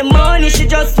don't want the money, she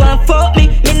just want fuck me.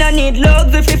 Me no need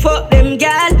love if we fuck them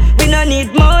gal. We no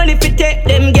need money if we take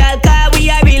them gal. Cause we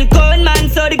a real gun man,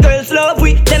 so the girls love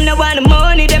we. Them no want the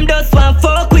money, them just want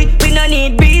fuck we. We no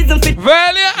need reason for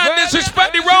value and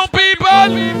disrespect the wrong people.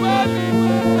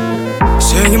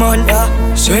 Swing him on,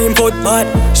 yeah. Swing him foot bad.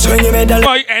 Swing him medal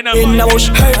in the bush.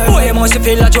 Hey, boy, you must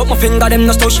feel like drop my finger, them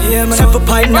no stush. 7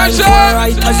 pint, 9 4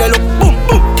 right as they look. Boom,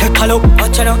 boom. Take a look,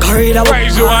 watch it out. Carry the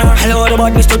one. Hello, the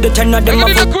badness to the 10 of them. Look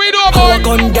at the Guido, boy.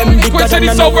 Gun them bigger than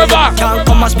a no river. Can't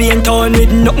come as being torn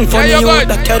with nothing for you.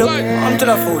 That head up, I'm to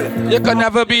the fool. You can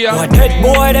never be a dead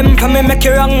boy, them from me make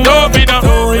you wrong. Don't be no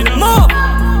fool. More.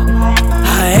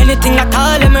 Anything I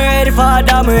call them ready for,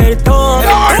 I'm ready to.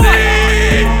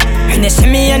 And they see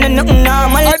me and nothing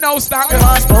normal. I know, stop.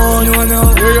 Passport, you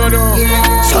know.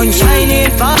 Sunshine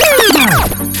in far.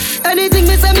 Anything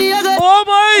me say me a go. Oh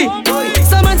my.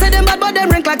 Someone say them bad but them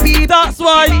rank like people. That's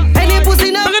why. Any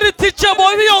pussy now. Look at the teacher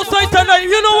boy, we outside tonight.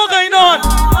 You know what's going on.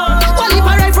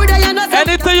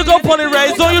 Anything you go on the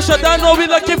rise, so you should not know we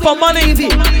looking for money.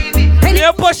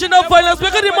 You're pushing up violence.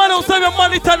 Look at the man outside with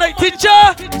money tonight,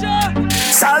 teacher.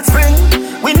 Salt Spring,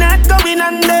 we not going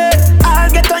under.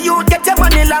 I'll get on you, get your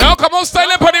money long. Now come on, style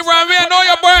and put it round me. I know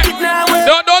your breath.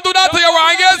 Don't do that to your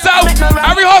right hands out.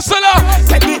 Every hustler.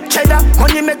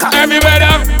 Every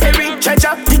better. Every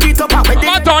treasure, dig it up. I'm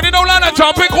Thorny, no land of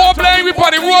jumping, go playing. We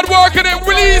put the road working it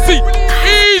real easy.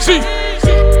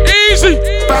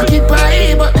 Pocket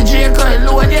pie, but the J coil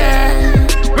low there.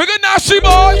 We got nasty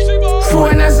boys.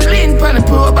 Phone has lean on the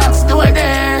pro box door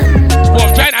there.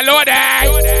 Well, trying to load there.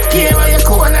 Yeah, where you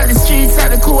corner, the streets are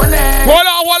the corner. Hold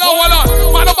on.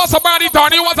 Man, don't bust a brandy,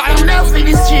 Thorny. What's that? Enough in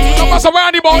the street. Don't bust a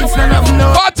brandy, boy.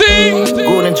 Party.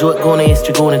 Go to joke, go to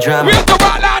history, go to drama. We have to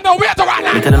rock now, no, we have to rock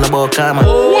now. We tell them about karma.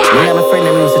 Me and my friend,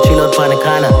 them used to chill out on the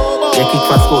corner. They kick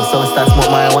for school, so we start smoke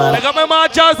marijuana. I got my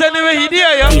man Charles anyway, he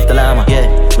there, yeah? Keep the llama, yeah.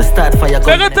 We start fire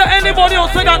gun. Let to anybody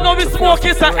else say that no we smoke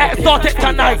is an exotic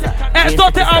tonight.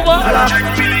 Exotic hour.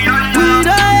 We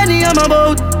the any I'm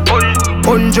about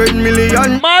 100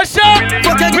 million. Marsha,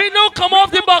 we know come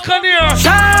off the Buccaneer.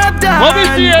 Sharp down. What we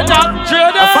see it now,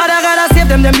 Jordan? Father gotta save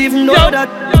them even know that.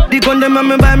 The gun them and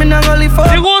me buy me not only for.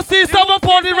 You go see 7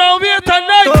 pound around here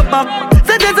tonight.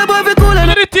 Say there's a boy we cool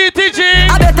and the TTG.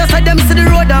 I better say them see the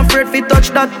road and afraid fi touch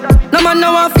that. No man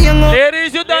know what feel.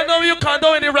 Ladies, you don't know you can't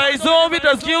do in the right zone. We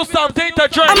just give you something to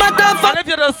drink. I'm a tough. And if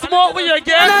you just smoke, what you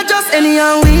get? Not just any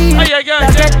and weed. What you get?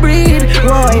 That get breed,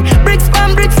 boy. Bricks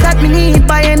from bricks that me need.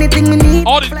 Buy anything me need.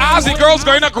 All the Aussie girls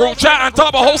go in a group chat and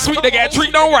top a whole suite. They get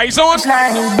treat no right zone.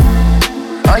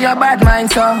 Oh, your bad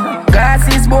mind, so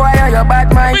glasses, boy, oh, your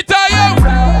bad mind. We tell you.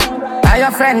 Are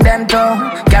your friend them too?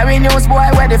 Carry news, boy,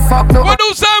 where the fuck do? What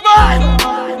do say, man?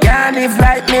 Can't can't live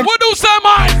like me. What do say,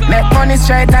 man? Make money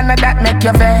straight and that make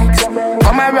you vex.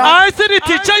 Come around. I see the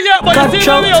teacher yet, but you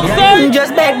see me outside.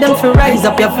 Just beg them to rise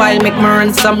up your file, make me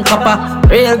run some copper.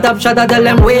 Real top shot of tell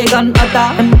them we gun utter.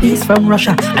 MPs from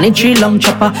Russia, and a tree long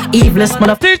chopper. Eveless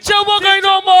mother. Teacher, what going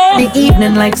on more? The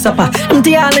evening like supper.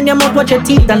 Empty all in your mouth, watch your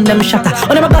teeth and them shatter.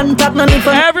 On them contact, no need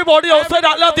for everybody outside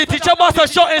that love the teacher must have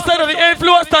shot instead of the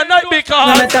influence tonight because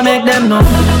I better make them know.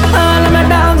 All of my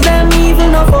dogs, them evil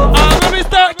no fuck. I'm gonna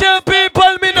start killing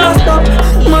people, me now. Stop,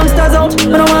 monsters out,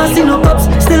 I don't wanna see no cops.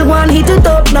 Still one hit it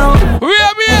up now.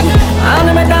 All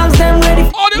of my dogs, them ready.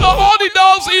 All the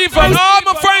dogs evil, all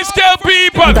my friends kill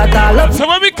people. So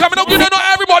when we coming up, you don't know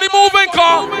everybody moving,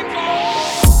 car.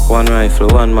 One rifle,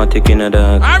 one matic in a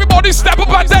dog. Everybody step up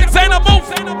and say no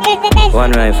move.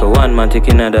 One rifle, one matic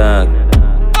in a dog.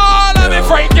 All of the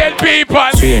freaking people.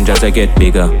 Strangers I get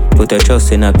bigger. Put a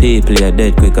trust in a people, you're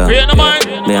dead quicker. Me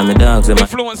and my dogs,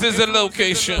 influences the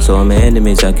location. So my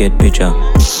enemies I get picture.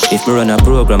 If me run a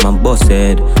program, I'm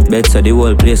busted. Bet so the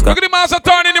whole place look at the master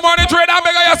turn in the morning, trade out,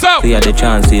 beg yourself. We had the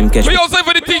chance to him catch me. We also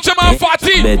for the teacher, man,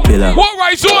 40. Bed pillar. What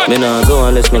right zone? Me nah go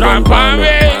unless me gun palm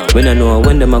me. We nah know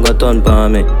when them a got turn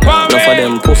palm me. Enough of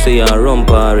them pussy and run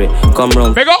party. Come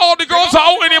round. Beg all the girls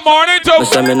out in the morning too. Me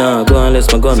say me nah go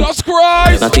unless my gun. Jesus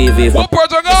Christ. Not TV for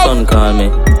the sun call me.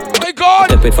 My God.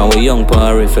 Step it from a young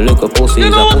party. If you look at pussy, you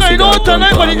know what I know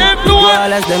tonight, but the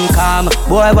influence them calm.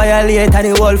 Boy violate and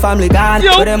the whole family gone.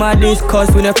 But them a discuss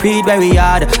with a creed very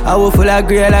hard. I will full of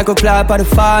grey like a clap on the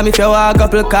farm. If you walk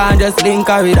up a can, just link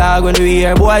her with dog. When we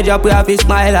hear boy drop, we have to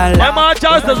smile and laugh. My man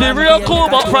just to be real cool,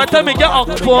 but for a time we get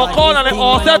a phone call and an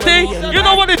authority. You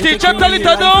know what the teacher tell it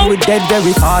to do? We dead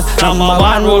very fast. Number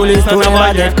one rule is to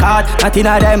never get caught. Not in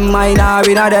a them, mine or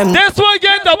in a them. This one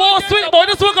get the most sweet boy.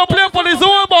 This one can play for the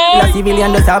zone boy. The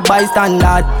civilian just a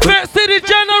bystander. City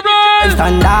General.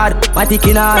 Standard. Matic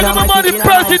in a the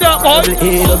president boy.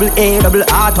 Double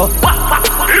auto.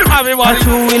 Everybody.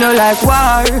 True, we no like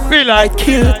war. We like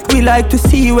kill. We like to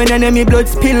see when enemy blood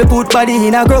spill. Put body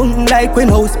in a ground like when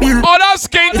house spill. Oh, that's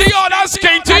skinty. Oh, that's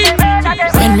skinty.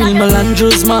 When Will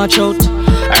Melandros march out.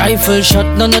 Rifle shot,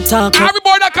 none attack.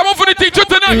 Everybody that come up for the teacher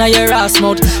tonight. Inna your ass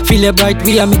mouth. Feel it bright,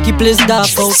 we a make you place dark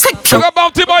out. Talk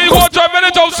about it, boy, you go drive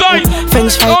minutes outside.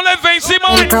 Don't let Vinci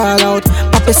man. Crawl out.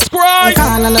 Papa subscribe.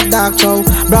 Call on the dark show.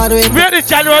 Broadway. We are the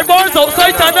January boys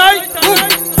outside tonight.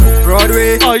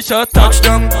 Broadway. I shut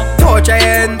touchdown. Touch a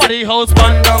hand. Body house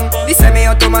band down. The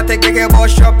semi-automatic make a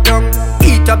boss shop down.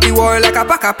 Eat up the wall like a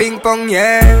pack of ping pong,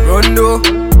 yeah. Rondo.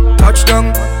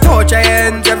 Touchdown. Touch a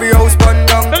hand. Every house band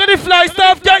down. Look at the fly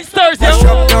stuff gangsters, yeah.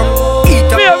 Shop down.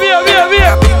 Eat up.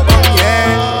 Yeah.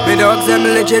 Me dogs them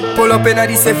legit pull up in a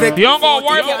this effect. You don't go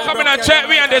worry about coming and check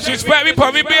me and disrespect me.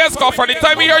 Put me BS call for the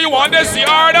time you hear you want this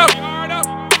yard.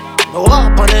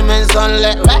 Walk on them and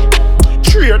sunlight, right?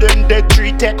 Three of them dead,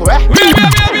 three tech, right? By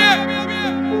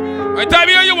the time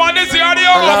you hear you want this yard, you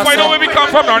don't find out where we come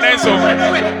from now, then so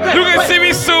you can see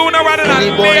me sooner rather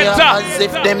than later. As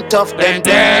if them tough, them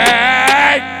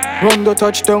dead. Run the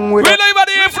touchdown with we live at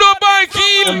the influence by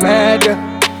Keel. Mad.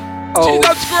 Oh,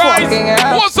 Jesus Christ.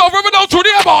 What's up, River down through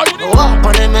there, boy? Walk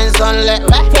on them and sunlight,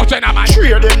 right?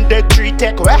 Three of them dead, three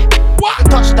tech, right? What?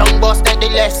 Touchdown bust at the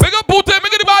left. Make a put it,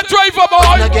 make it the bad driver,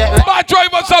 boy. Bad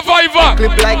driver survivor.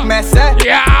 Clip like Messi.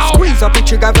 Yeah. Squeeze up the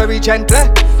trigger very gently.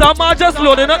 Some man just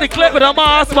loading up the clip with a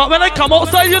mask, but when I come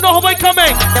outside, you know how I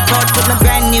coming. The part with the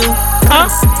brand new. Huh?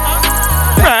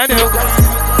 Brand new.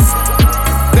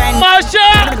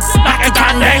 Marsha! Not a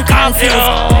can confused.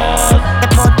 The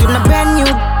part with the brand new.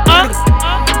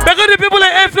 Because the people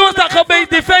that influence that can make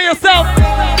defend yourself.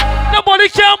 Nobody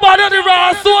can bother the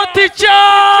raw soul teacher.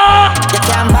 You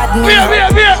can't bother me.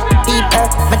 People,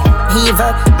 me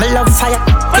evil, me love fire.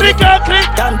 And the girl click.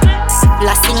 Done.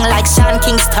 Lasting like Sean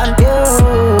Kingston.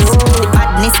 The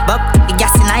badness bug, the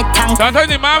gas in night tank. Sometimes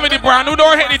the man with the brand new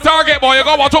don't hit the target, boy. You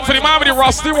gotta watch out for the man with the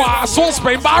rusty soul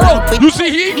spray barrel. You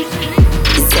see he?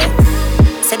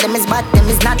 Say them is bad, them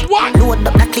is not. What? Load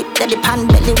up the clip, belly pan,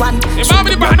 belly one. The man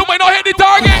with the brand new might not hit the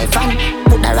target.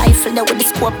 Put the rifle there with the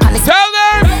scope on it. Tell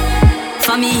them.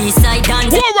 For me, side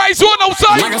dance. Who rise one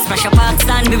outside? Man, a special park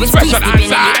stand. We will squeeze the bin in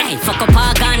the eye. Fuck up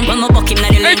our gun. When we buck him, not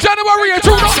the lane. Hey, January, you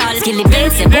true. Kill the Ben,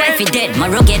 say boy if he dead. My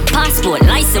rugged passport,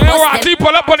 license. You want to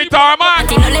pull up on the tarmac?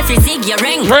 I know left his zig, your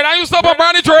ring. Jordan, you stop a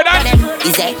brownie, Jordan.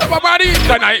 Is it? Stop a brownie.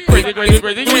 Tonight, crazy.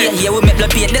 Yeah, we make blood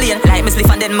paint the lane. Like me spliff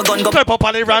and then my gun go. Step up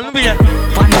on the runway.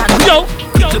 One man. Yo.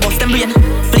 Quickly bust them brain.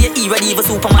 Play E ready for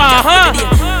Superman.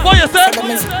 What you say?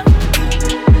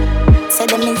 Say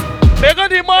them is. They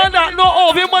got the man that know all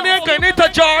the money and can hit the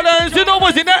Jordans. You know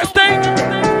what's the next thing?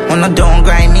 Wanna don't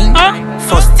grind me.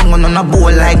 First thing thing on a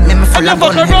bowl like me full of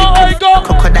gun.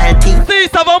 Crocodile teeth. Me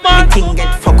thing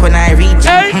get fuck when I reach.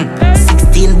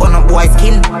 16 bun up boy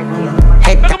skin.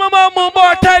 Head tap.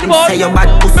 Say your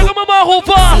bad pussy.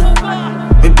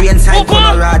 Me brain side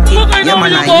colorati. Yeah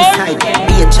man I east side.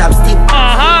 Be a chapstick.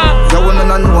 You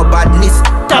wanna know badness.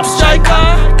 Top striker.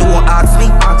 Don't ask me.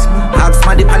 Ask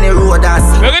my dip on the road I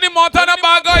see. Look at the Montana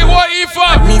bad guy. What if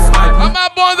I'm a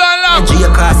bones and lamb.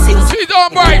 She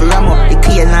don't break. The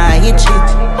clear now hit shit.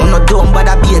 I'm not dumb but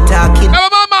I be a talking.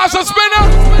 I'm a master spinner.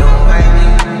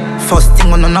 First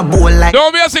thing on a bowl like.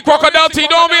 Don't be a sick crocodile tea.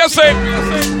 Don't be a sick.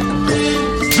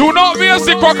 Do not be a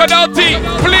sick crocodile tea.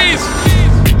 Please.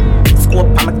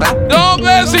 Don't be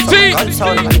a sick tea. Don't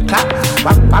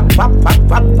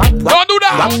do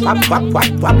that.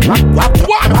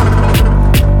 What?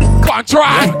 Come on,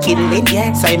 try. The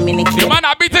man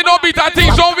are beating no beat at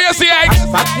things. Don't be a sick.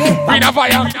 Ring a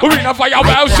fire,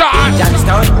 well shot.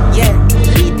 Yeah.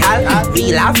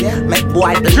 We laugh, make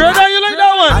boy play. Sure that you like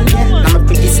that one? I'm a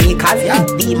pretty sneakers, yeah.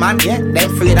 Demon, yeah. Them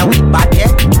afraid that we bad, yeah.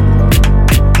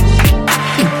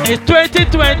 It's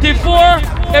 2024.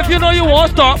 If you know you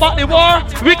want to start about the war,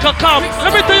 we can come.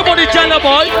 Let me tell you about the Jenna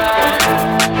boy.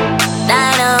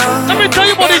 Let me tell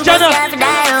you about the Jenna.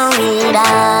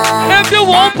 If you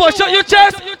want push out your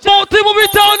chest, both people be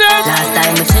down there. Last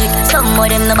time I check, some of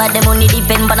them know about the money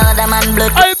depend on another man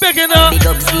blood. I begging up. Big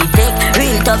up Z-Tech,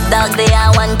 real tough dog. They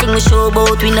are one thing we show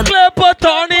about. We no Clever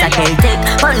Thorny. Tackle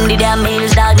tech, on the damn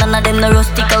males dog. None of them no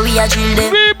rustic, we a drill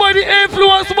them. Everybody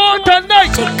influence mountain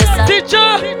night.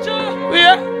 Teacher,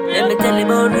 yeah. Let me tell you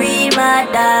about real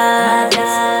mad dogs.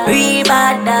 Real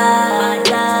mad dogs.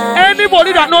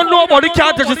 Anybody that don't know about the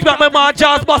can't disrespect my man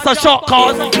just bust a shot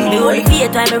cause. The only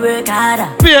fear time I work harder.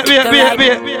 Wait.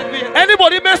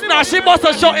 Anybody miss now she bust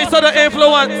a shot instead of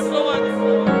influence.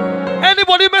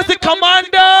 Anybody miss the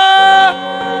commander?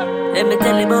 Let me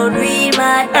tell you about real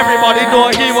mad dogs. Everybody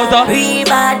know he was a real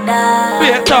mad dogs.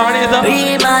 Wait, Thorny is a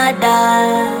real mad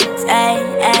dogs. Hey.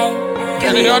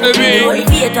 Get it on the beat. The only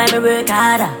fear time I work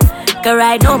harder. Cause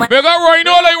right now, we got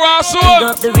Rhino like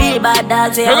Russell. The real bad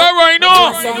dogs. We got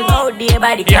Rhino. Out there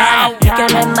by the car. You can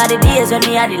remember the days when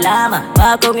we had the llama.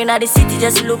 Walk on in the city,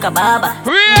 just look a baba.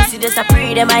 You see just a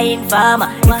pre them I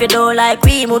informer. If you don't like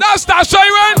we move. That's that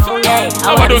siren. Hey,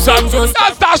 I want to do something.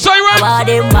 That's that siren. I want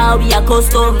them while we are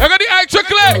custom. I got the extra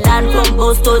clip. Land from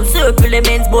Boston, circle the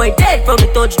men's boy dead from the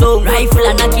touchdown. Rifle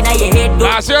and knocking at your head.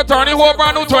 Last year, Thorny Hope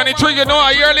brand new 23. You know,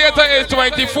 a year later is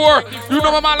 24. You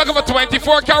know, my man looking for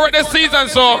 24 carat this season,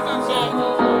 so.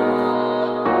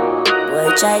 Boy,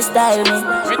 try style me.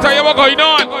 Let me tell you what's going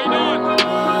on.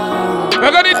 We're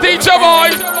gonna teach you,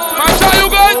 boy. Man, show you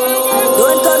good.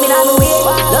 Don't come in on the way.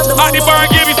 At the bar,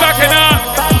 give me stacking up.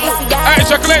 Hey,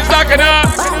 chocolate stacking up.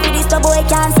 The boy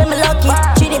can't say me lucky.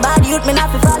 She the bad youth, me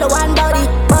not fi follow one body.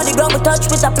 Body grow me touch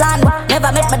with a plan.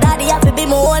 Never met my daddy, have to be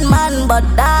my own man. But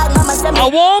dog, mama say me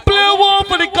I won't play one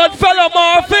for the good fella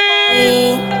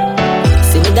Murphy.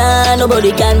 See me gone,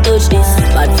 nobody can touch this.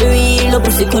 But for real, no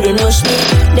pussy couldn't rush me.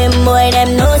 Them boy,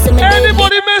 them know say me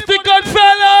anybody miss the good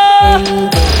fella?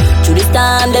 To this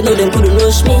time, they know them couldn't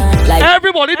rush me. Like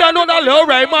everybody that know that little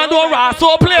Raymond or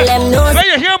Rasso play. When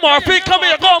you hear Murphy come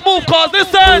here, go move, cause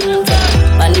this time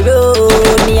on the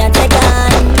road, me a take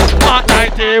on. Hot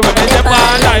 90 when they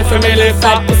on, life for me live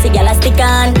fat pussy girl a stick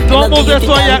on. Don't move this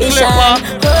one yet, Clipper.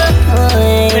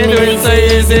 Me do it so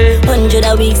easy. 100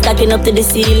 a week stacking up to the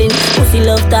ceiling. Pussy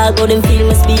love talk, go them feel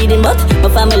me speeding. But my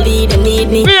family, they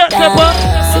need me.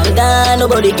 See me gone,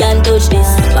 nobody can touch this.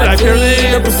 But for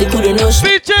real, the pussy couldn't rush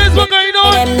me. Bitches, what going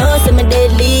on? Them know say me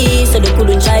deadly, so they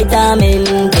couldn't try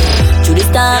timing.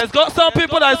 There's got some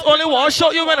people that's only one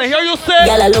shot you when I hear you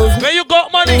say when you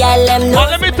got money.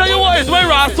 But let me tell you what is when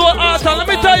Rasso art, and let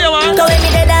me tell you, man. Go with me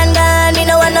dead and gone, me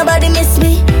no want nobody miss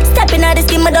me. Stepping out the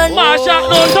scheme, I don't know. Marsha,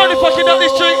 no, Tony fucking up the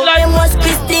street like was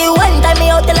Christy, one time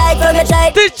me out the light from the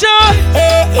child. Teacher,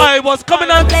 I was coming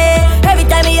and play. Every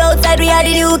time me outside, we had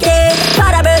the UK.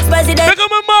 Father Burke's president. Make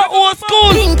up my old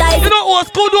school. You know old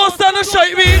school don't stand and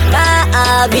shite me.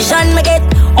 Vision me get.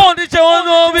 On the Joe,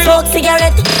 no, we smoke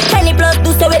cigarette. Penny plus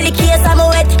do so with the case, I'm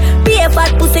wet. Be a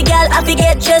fat pussy girl, I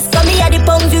forget just come here the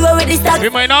pounds you were with the stock. We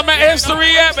might not make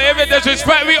history yet, but if it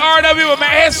disrespect we are that we will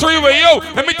make history with you.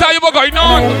 Let me tell you what's going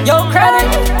on. Yo, credit,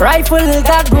 rifle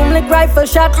got boom like rifle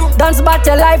shot. Dance about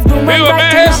your life, doom. We will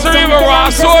make history with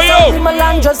Ross, so you.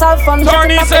 Just have fun.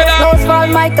 Thorny said that. Those for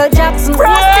Michael Jackson.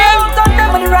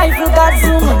 Rifle got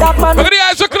zoom. That man. Look at the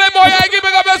extra clay boy, I give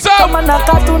it up yourself.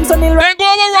 Then go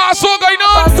over Ross, so going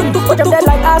on.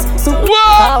 Like us, so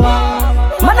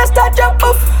man, I start jump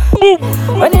off.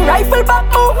 When the rifle back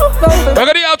move. Look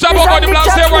at the outside on the black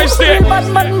stay right stick.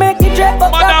 Man, make it drop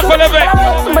up. Man, down for the bit.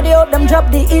 But the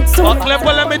Fullklipp,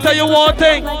 let me tell you one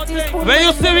thing. When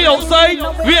you see me outside,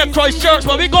 we at Christchurch,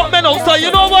 but we got men outside,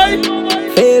 you know why?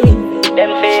 Fairy,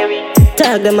 them fairy.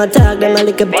 Tag them, I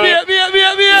like a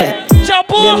yeah.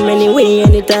 Chapo. Them anyway,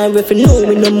 anytime if you know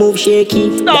we no move shaky.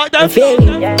 No, that's fairy,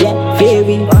 yeah,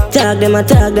 fairy. Tag them, I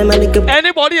like a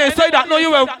anybody inside that know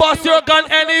you will bust your gun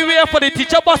anywhere for the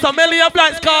teacher bust a million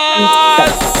blanks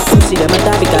cars. See them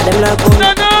attack because them not come.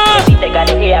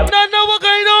 No, what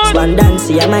going on? One dance,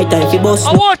 I might time fi boss.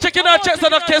 I want checking out checks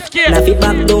on the casket. Now fi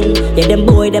back down, yeah them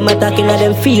boy them attacking at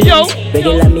them feelings.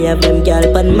 Regular me have them girl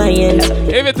pan my ends.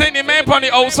 If you think the man on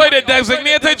the outside the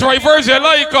designated drivers you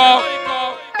like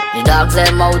the dogs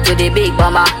them out to the big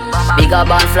bomber. Bigger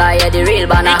band fly at the real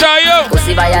banner.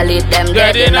 Pussy violate them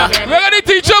dead enough. We got the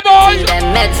teacher boy.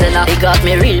 Them medicine. They got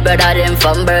me real brother them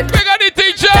from birth. We got the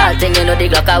teacher. That thing you know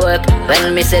the Glock a work.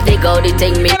 When me say they go the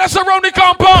thing me. That's around the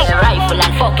compound. The rifle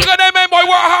and fuck it. Look at them man boy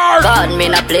work hard. God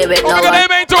me not play with no one.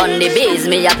 On the bees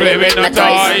me a play with my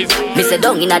toys. Me say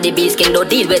down inna the bees king don't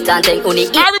deal with and think only.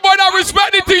 Everybody that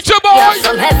respect the teacher boy.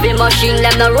 Some heavy machine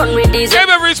them no run with these. Give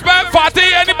me respect, Fatty.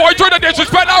 Any boy trying to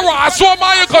disrespect that raw, so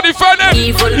man you can defend him.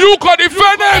 You can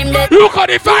defend him. You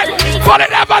can defend. For the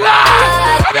never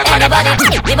lie.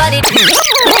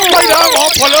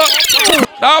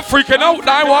 Now freaking out.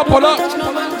 Now I want pull up.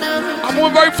 I'm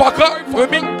moving very fuck up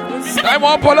with me. I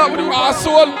want pull up with the raw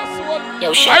soul.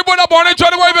 Everybody born in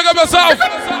Johnny Way, big up yourself.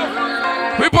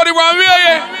 We put it around here,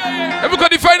 yeah. If we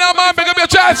could defend our man, big up your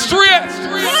chest straight.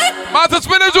 Master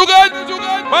Spinners, you good?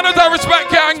 Man, don't have respect,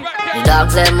 gang. The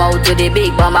dogs them out to the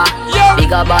big bomber.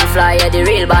 Bigger band fly at the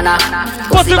real banner.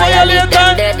 Pussy violate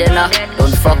them dead enough.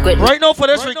 Don't fuck with me. Right now for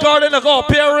this recording, I go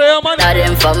appear real, man. Not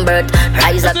them from birth.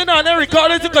 Rise up. It's not them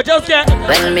recording, you could just get.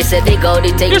 When me say they go the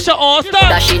thing. You should all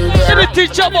start. Dashing the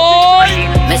teacher boy.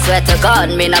 Me swear to God,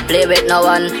 me not play with no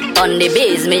one. On the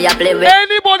bees, me a play with.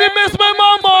 Anybody miss my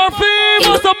mama?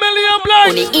 Must a million blanks.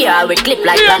 On the ear we clip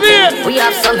like planting. We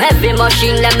have some heavy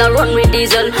machine, them no run with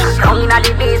diesel. Down inna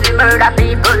the bees, we murder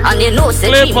people. And you know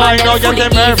say cheap man, them fully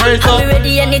evil. And we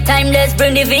ready anytime, let's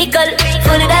bring the vehicle.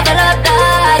 Fully developed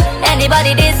die.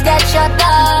 Anybody this get shut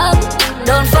up.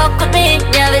 Don't fuck with me,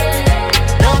 yeah it.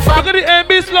 Look at the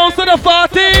MB slows to the 40.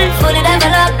 Fully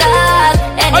developed die.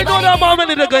 I know that man when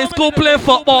they go in school play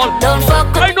football. Don't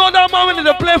fuck with I know that man when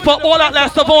they play football at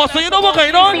last of all. So you know what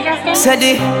going on? Said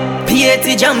the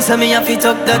PAT jam, so me a fit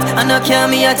up that. And I can't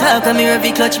me attack, and me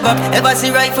heavy clutch back. Ever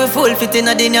see rifle full fit in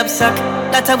a the knapsack.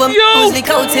 That a bum loosely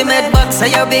out him head back.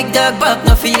 Say your big dog back,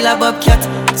 no feel a bobcat.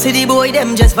 See the boy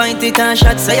them just find it and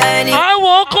shot. Say any. I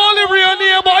won't call him real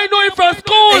name, but I know him from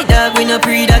school. Hey dog, we no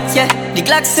pre that, yeah. The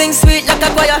Glock sing sweet like a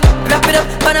choir. Wrap it up,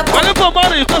 pan up. And if a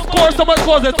man you just score so much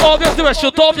goals, it's obvious to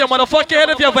shoot off your motherfucking head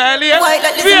if you're violent. White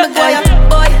like this in the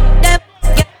boy, them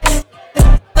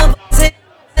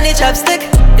and the chopstick.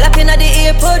 Glock inna the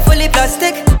airport, fully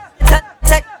plastic.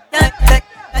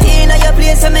 Inna your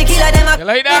place, and me killer them a. You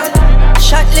like that?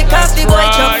 Shot lick off the boy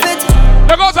chop fit.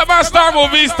 There goes a man star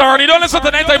movie Thorny. Don't listen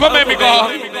to that type of baby go.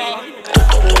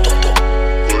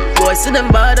 Boy, see them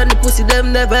bad and the pussy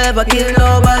them never ever kill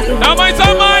nobody. Now mine,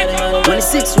 son, mine.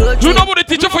 26 road. You know what the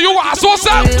teacher for you was so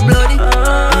sad.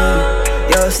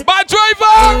 Bad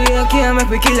driver.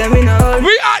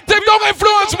 We active, don't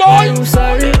influence, boy.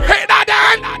 Hit that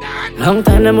down. Long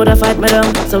time them woulda fight me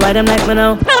down, so why them like me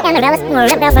now?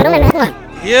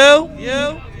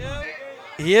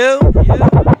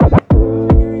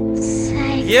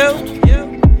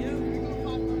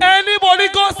 Anybody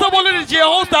got someone in the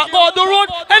jailhouse that got the road?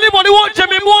 Anybody want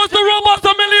Jimmy wants the road bust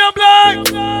a million blanks?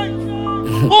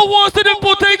 Who wants to them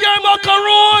put a game back a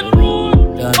road?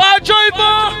 Bad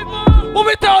driver, who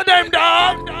we tell them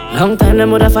dog? Long time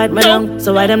them woulda fight me down,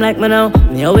 so why them like me now?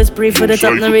 Me always pray for the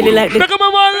top, not really like the. Make my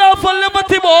man love for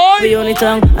liberty, boy. The only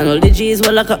tongue, and all the G's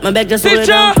will lock up my back just hold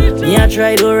down. Me I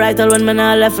try to right all when me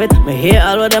not left it. Me hear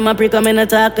all of them a pre coming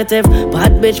talkative.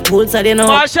 Bad bitch pools, you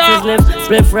know. She's left,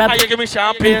 split rap. You give me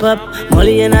champagne. Pop,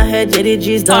 Molly in her head, yeah, the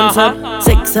G's done up.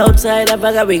 6 outside, I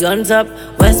got we guns up.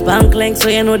 West Bank link, so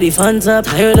you know the funds up.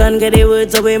 Tired and get the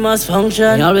words, so we must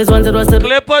function. Me always wanted was to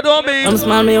Clipper don't be. I'm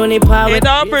small, me only power. It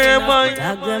don't bring mine.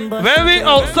 When we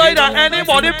outside and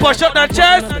anybody push up the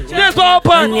chest, this what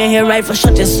happen. And you hear right for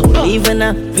shot, just so leaving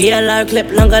her. VLR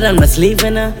clip longer than my sleeve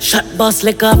in her. Shot boss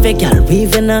lick off, you girl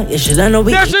weaving her. You should know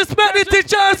we disrespect the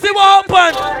teacher and see what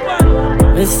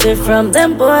happen. Mister from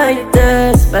them boy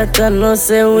dust, but I know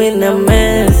say we no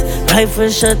mess. Rifle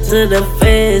shot to the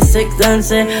face, 6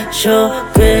 dancing, show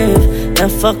grave. Now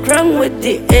fuck wrong with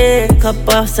the air, cup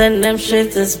off, send them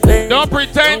shit to space. Don't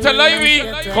pretend to like me,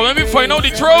 come let me find out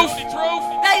the truth.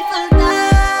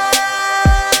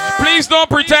 Please don't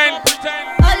pretend.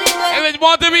 If it's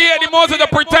want to be here, the most of the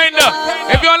pretender.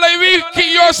 If you want to we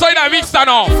keep your side and we stand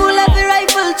on. Full of the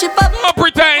rifle, chip up. Don't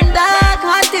pretend. Dark,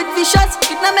 haunted, vicious.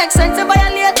 It no make sense to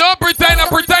violate. Don't pretend, I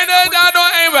pretend that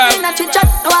don't aim well.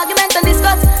 No argument and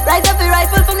discuss. Rise up the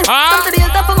rifle from the come to the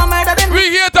hilltop for my murder. We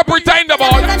here to pretend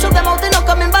about.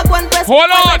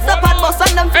 Hold on.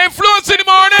 Influence in the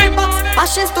morning.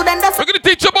 We're gonna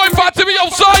teach your boy fat to be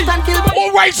outside.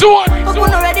 All right, so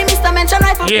already Mr. Mention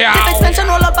rifle. Yeah. Extension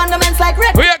all up on the men's like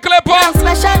Rick. We are Clipper.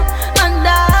 Special and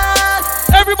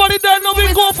everybody done know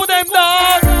we go for them,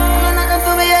 dog.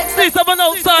 Please have an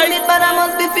outside. But I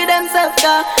must be for themselves,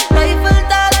 rifle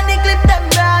tall and the clip them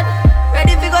broad.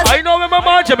 Ready for go. I know when my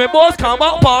man Jimmy boss come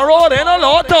out par road and a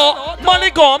lot of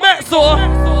money go met so.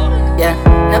 Yeah,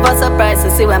 never surprised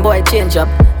to see when boy change up.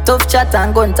 Tough chat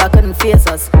and gun talk couldn't face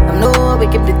us. I know we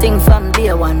keep the thing from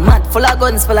day one. Mad full of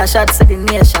guns, full of shots to the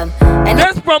nation. And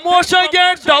this promotion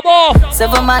gets double off.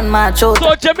 7 man march out.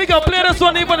 So Jimmy can play this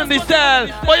one even in the cell.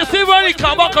 But you see when he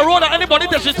come back a road and anybody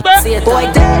disrespect. See it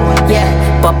boy dead,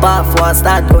 yeah. Pop off was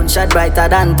start gunshot brighter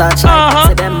than touchlight.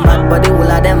 See them bad but the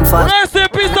whole of them fast. Rest in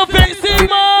peace of facing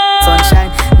man.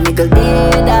 Sunshine, nigga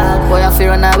dead dog. Boy I fear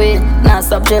run away. Now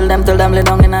stop chill them till them lay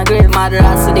down in a grave. Mad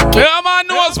ass to the kid. Yeah man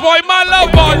knows boy, man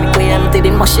love boy. We empty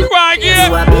the mushy. Right here.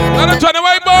 I'm not trying to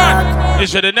wait boy. You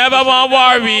should have never want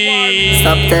worry.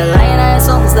 Stop the line and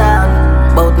songs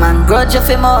down. Both man grudge you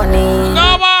for money.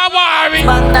 No more worry.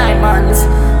 Back 9 months.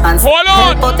 And hold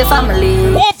on. Help out the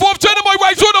family. What for China boy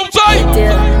right so outside?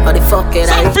 What the fuck it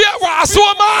some fear so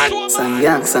man.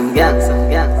 Some gang.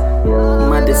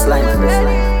 Man this line.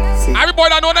 Everybody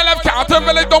that know they left counter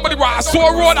village down by the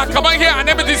Rasso road and come in here and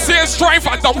them is the same strength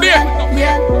and down there.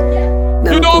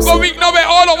 You don't go weak nowhere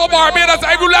all over Barbados.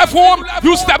 Every left home,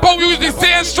 you step out, use the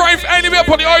same strength anywhere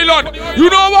on the island. You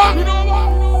know what?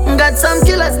 Got some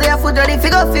killers there for the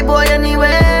figure fi boy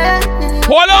anyway.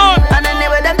 Hold on. And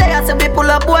anyway them there say people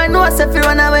up boy no say fi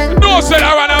run away. No say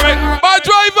I run away. My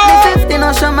driver. 50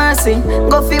 no show mercy.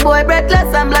 Go fi boy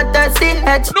breathless and bloodthirsty.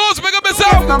 Edge. No speak up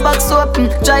yourself. No box open.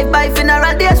 Drive by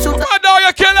funeral day shoot. I know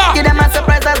you killer. Give them a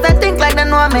surprise as they think like they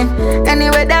know me.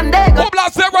 Anyway them they go.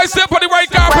 Blast it right step on the right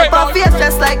carpet. Wipe off face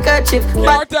just like kerchief.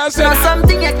 But not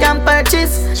something you can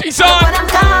purchase. She's on. When I'm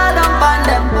called upon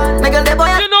them. Make the boy.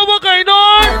 You know what going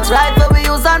on? Right for we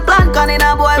use and plan. Can in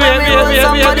a boy when we roll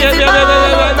somebody fi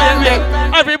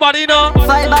ball. Everybody know.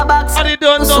 Fiber box. And they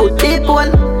don't know. know. Deep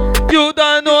one. You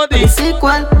don't know this. The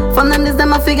sequel. From them this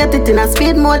them I forget it in a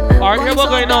speed mode. Alright, what's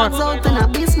going on?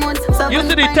 You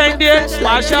see the thing there,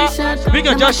 Marsha? We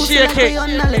can just shake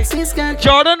it.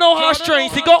 Jordan know how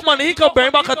strange. He got money, he can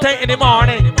bring back a tank in the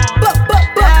morning.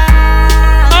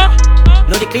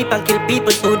 Know the clip and kill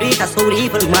people, so do it, that's so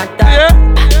evil, man. Yeah.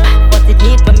 What it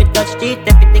need when me touch it,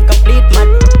 everything complete,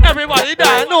 man. Everybody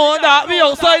that know that we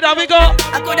outside and we go.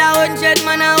 I could have 100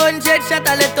 man, 100 shot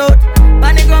a let out.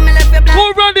 Panic on me left your black.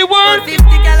 Who run the world? 50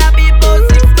 caliber people,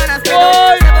 6 man a spread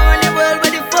out. 7 on the world,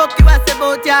 where the fuck you was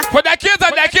about, yeah. For decades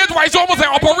and decades, why it's almost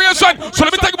an operation. So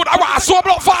let me tell you about that so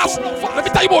block fast. Let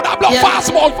me tell you about that block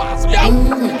fast, man. Yeah.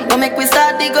 Don't make we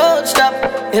start the gold stop.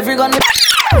 Every gun.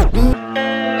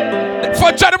 For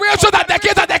generations and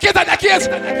decades and decades and decades,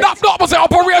 that was an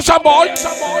operation, boy.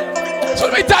 So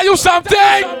let me tell you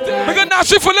something. We're gonna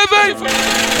nash it for living.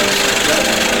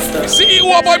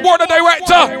 CEO boy, board of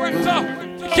director,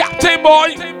 captain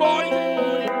boy.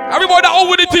 Everybody that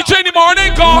over the teacher in the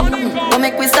morning, go. Don't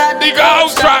make we start the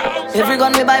gold strap. Every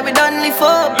gun we buy, we done lift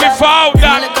up. Lift out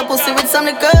that. Lick a pussy with some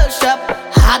girl shop.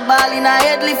 Hard ball in a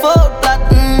head, lift out that.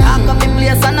 I come in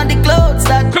place and the clothes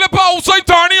that. Clip outside,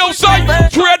 Thorny outside,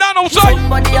 trade down outside.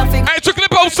 Hey, to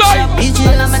clip outside.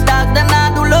 DJ and my dog, them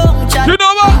not do long chat. You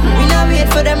know what? We not wait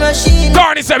for the machine.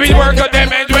 Thorny said we work on them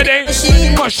ends with it.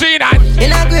 Machine and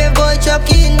in a grave boy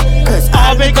chucking. Cause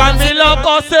all we can be love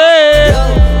us say.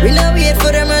 We not wait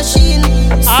for the machine.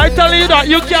 I tell you that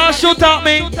you can't shoot at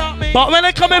me. But when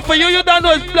I come in for you, you don't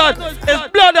know it's blood. It's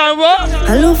blood and what?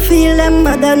 I don't feel them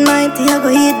bad and mighty. I go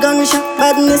hit gunshot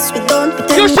badness. We don't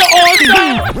pretend. You should all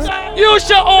stand. You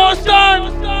should all stand.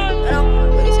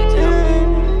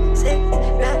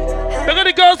 Look at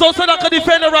the girls also that can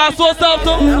defend the ass herself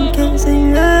too.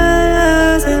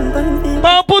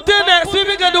 But put in that, see if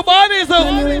we can do bodies.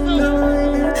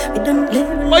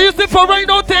 But you see for right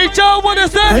now, Teacha, what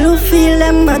is that? I don't feel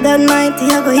them bad and mighty.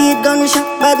 I go hit gunshot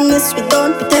badness. We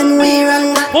don't pretend we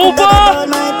run that.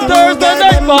 Thursday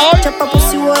night, boy. Chop a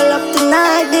pussy wall up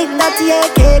tonight. Dig that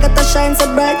AK, got a shine so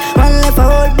bright. One left a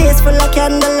whole base full of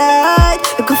candlelight.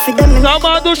 We go for them. Some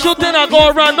man do shooting and go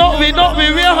around. Not we,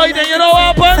 we're hiding. You know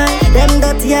what happened? Them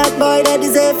that yard boy, that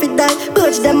deserve to die. Good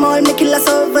Watch them all, make it last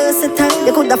so versatile.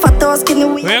 You could have fat or skinny.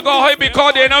 We ain't gonna hype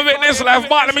because they ain't no witness left,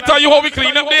 but let me tell you how we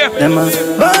clean up there.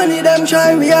 Bunny them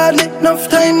try, we hardly enough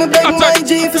time. Me beg my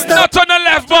G for stop. Not on the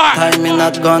left bar. Time me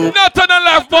not gone. Not on the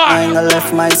left bar. I ain't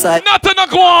left my side. Not on the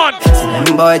guan. See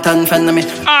them boy turn friend of me.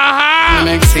 Aha.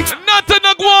 Make six. Not on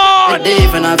the guan. They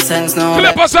even have sense now.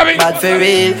 Flip us a bit. Bad for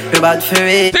real, we bad for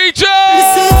real. Teacher. You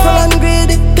simple and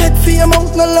greedy. Get for your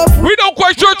mouth, no love. We don't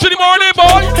quite church anymore,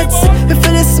 boy. If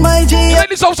it is my G.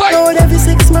 Ladies outside. Know every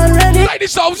 6 man ready.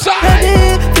 Ladies outside.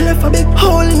 Ready. Fill up a big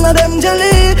hole in them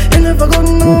jelly. You never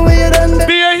gonna know where you done.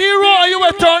 Be a hero or you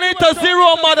will turn into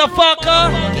zero,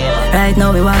 motherfucker. Right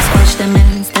now we want squash them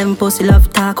ends. Them pussy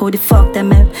love talk, who the fuck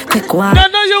them up. Quick one.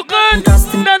 No, you good.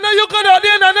 No, you good out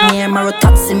there, no. Me and my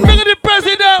taxi man. Look at the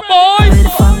president, boy. Where the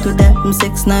fuck to them?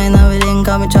 6'9", now we link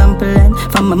on me trampoline.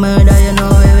 From my murder, you know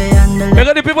where we handle it. Look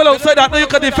at the people outside that know you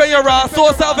can defend your ass.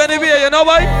 So self anywhere, you know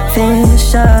why?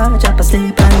 Fish shot, drop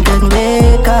asleep and couldn't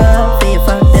wake up. Pay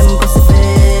for them pussy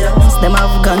feeders. Them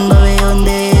have gun, but we on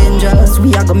dangerous.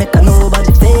 We are gonna make a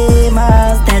nobody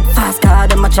famous. Dead fast car,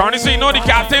 them a Thorny, so you know the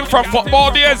captain from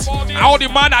football days. All the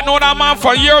man that know that man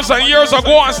for years and years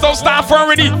ago and still stand for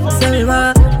already.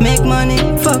 Make money,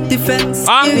 fuck defense.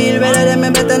 You feel better than me,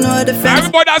 better know the fence.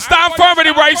 Everybody that stand firm with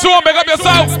the right zone, make up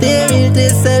yourself. Stay real to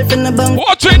yourself in the bunk.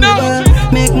 Watch it now.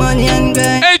 Make money and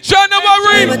grind. Hey,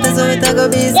 January. What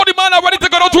the man are ready to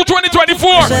go down to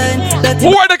 2024?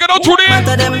 Who are they going to today?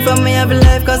 Them from me every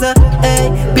life, cause hey,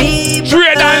 be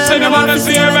Straight dancing, I'm gonna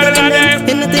see you better than them.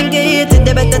 You know think you hate it,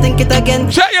 they better think it again.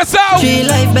 Check yourself. Tree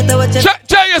life, better watch it.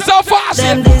 Check yourself fast.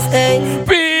 Them this, hey.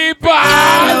 People.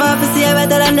 I want to see you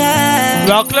better than them.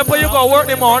 Fullklipp, you go work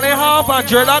the morning half and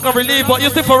dreadlock and relief, but you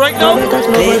see for right now.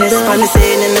 Ladies on the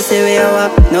scene and me see where you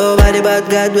are. Nobody but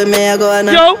God with me, I go on.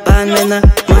 Yo. Pan me now,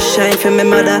 must shine for me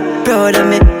mother. Proud of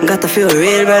me, got to feel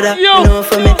real brother. Yo. You know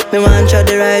for me, me want to try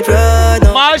the right road.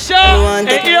 No. Marsha, in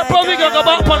April we gonna go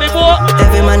back on the boat.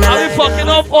 Every man I'll be fucking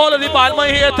up all of the bad man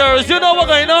haters. You know what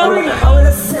going on?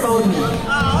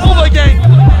 Move again.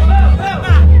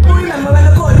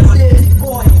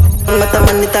 But I'm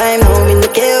on the time now, me no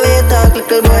care where you talk.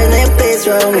 Little boy, name place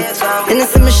round me. And you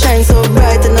see me shine so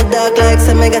bright in the dark, like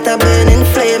some me got a burning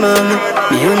flame on me.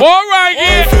 Alright,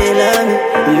 yeah.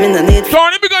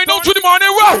 Thorny be going down to the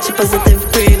morning walk. Positive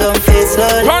pre-gun face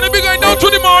slowly. Thorny be going down to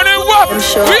the morning walk.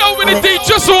 We out with the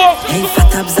teacher, so. Hey,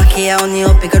 fat up Zaki, I only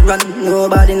hope you could run.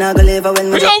 Nobody not gonna live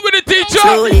when we out with the teacher.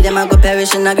 Slowly, them a go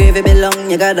perish in a grave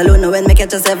belong. You gotta know when me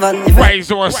catch a 7.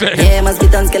 Rise or say. Yeah,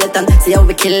 mosquito and skeleton. See how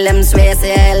we kill them, swear,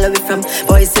 say hell we from.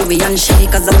 Boys, see we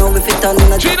unshake, cause I know we fit on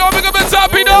the Gino, big up and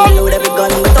happy though. We load every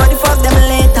gun, but all the fuck them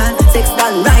later. 6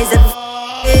 done, rise every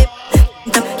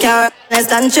car, less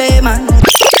than 3 man.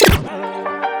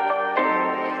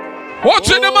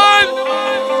 Watching the man.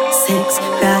 6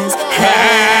 rise,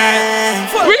 hey.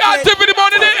 We active in the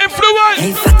morning, they influence.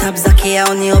 Hey, fat up Zaki, I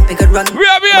only hope you could run. We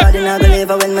are here. Body not believe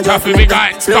when my drop me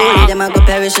gun. Slowly, them a go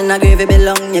perish in a grave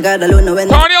belong. You gotta know when.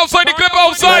 Thorny outside the clip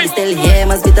outside. Still here,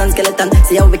 must be done skeleton.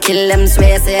 See how we kill them,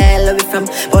 swear, say hell we from.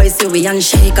 Boys, see we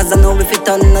unshake, cause I know we fit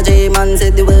on the J-man. Say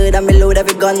the word and we load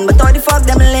every gun. But all the fuck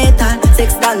them later.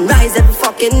 6 done, rise every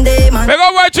fucking day, man. Big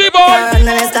up right, G-boy. Turn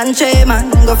less than 3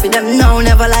 man. Go for them now,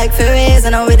 never like for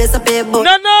reason. Now we disappear, but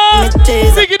no.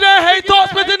 Sing it there, hey,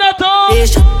 thoughts within that talk.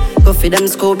 Go for them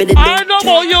Scooby the I know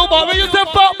about you, but when you say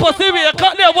fat pussy, we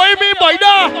cut there. What do you mean by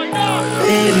that?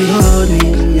 Baby, hold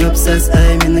me, obsessed,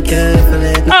 I'm in the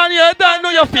calculator. And you don't know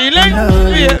your feeling?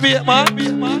 Wait, man.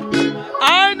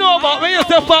 I know about when you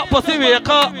say fat pussy, we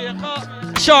cut.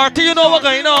 Shorty, you know what's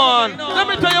going on. Let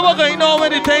me tell you what's going on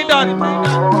when the thing done.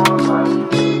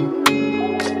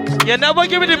 You never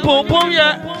give me the boom boom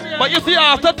yet. But you see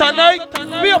after tonight,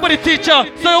 we up with the teacher.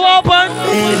 So what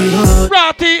happened?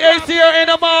 Ratty is here in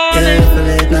the morning.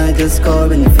 Late night just call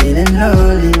when you're feeling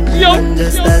lonely. And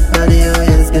just that body of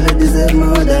yours gonna deserve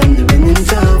more than the winning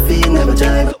trophy. Never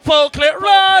drive. Fullklipp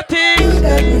Ratty.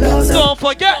 Don't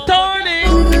forget Thorny.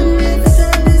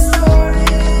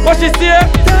 What she say?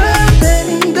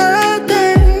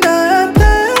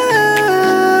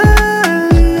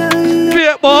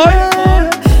 Great boy.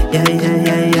 Yeah.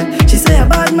 She say a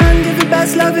bad man give you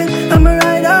best loving. I'm a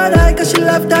ride all night cause she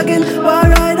love tagging. Why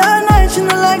ride all night, she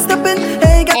no like stepping.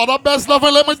 Hey, all the best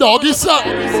loving, let my doggy suck.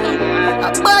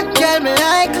 A bad girl me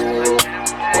like.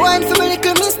 One for me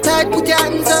little mistake, put your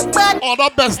hands up back. All the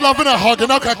best loving and hugging.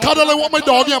 I can cuddle and want my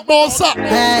doggy and boss up.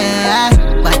 Hey,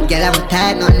 bad girl I'm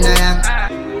tired, nothing.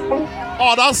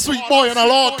 Oh, that sweet boy in a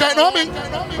law, can't know me.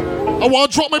 I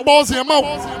want to drop my balls in your mouth.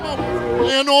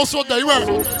 You know, so they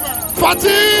were. Fatty!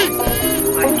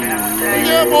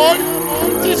 Yeah, boy.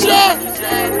 Teacher!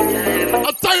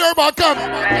 a tire back up.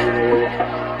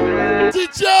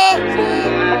 Teacher.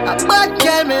 A bad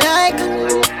girl me like.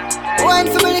 One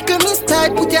for me little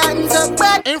mistake, put your hands up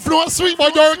bad. Influence sweet boy,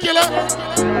 you're a killer.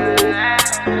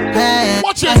 Hey,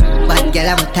 watch it. Bad girl,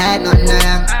 I'm tired, no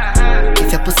wrong.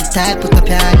 If your pussy tight, put up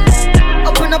your hand.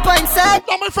 Open up inside.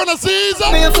 Now my friend is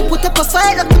Caesar. Me have to put up a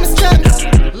fight, look to me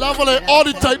strength. Lovely, all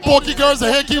the tight porky girls,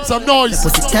 the head keep some noise.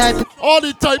 Pussy tight. All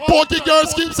the tight porky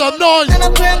girls keep some noise. And I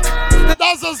prank.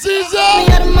 That's a Caesar. Me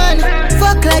and the man,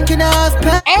 fuck like you know half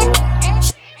prank.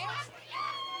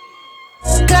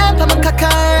 Climb on my cock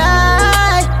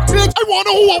alright. I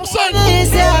wanna who I'm saying.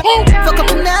 Fuck up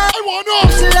and down. I wanna.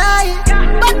 She lying.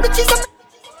 Bad bitches.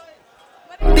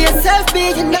 Be yourself, be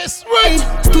your next right.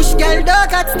 Stush girl, dog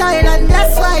got style and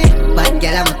that's why. Bad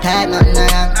girl, I'm tired, no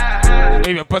wrong.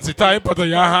 Even pussy tight, put on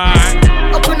your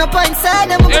hand. Open up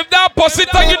inside. If that pussy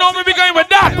tight, you know me be going with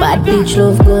that. Bad bitch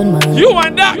love good man. You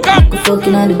and that come.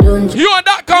 Fucking on the dungeon. You and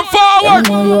that come forward.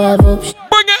 You know you have options.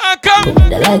 Bring it and come.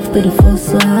 The life be the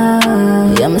first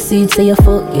one. Yeah, I'ma see it say you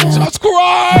fuck, yeah.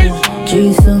 Subscribe.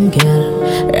 Threesome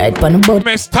girl. Right on the boat.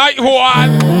 Miss tight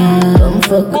one. Come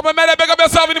fuck. Come and big up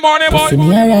yourself in the morning, boy. See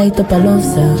me right up a love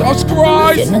song.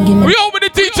 Subscribe. We over the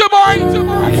teacher, boy.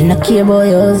 I'm in a care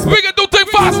boy house. We can do things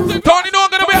fast. Tony, no,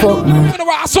 I'm gonna be.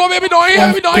 So baby, don't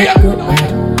hear me, don't hear.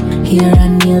 Hair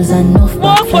and nails and enough.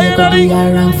 Walk for you, daddy.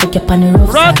 Fuck up on the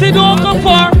roof. Ratty, don't come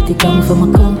far.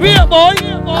 Wait, boy.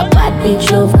 A bad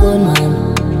bitch love good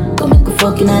man. Come make a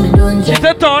fucking on the dungeon. She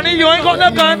said, Tony, you ain't got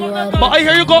no gun. But I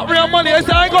hear you got real money. I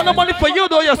said, I ain't got no money for you,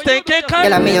 though. You're stinking cunt.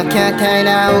 Girl, I mean, you can't tie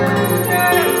now.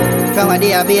 From a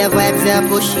day, I be a vibes and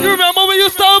push. You remember when you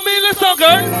saw me in the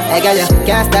soccer? Hey, girl, you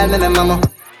can't style me, mama.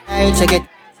 I ain't check it.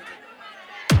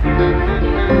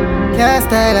 Can't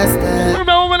style us.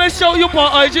 Remember when I showed you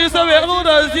on IG, so who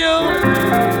does you?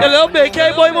 A little bit,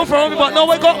 boy, move from me, but now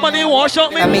I got money, you won't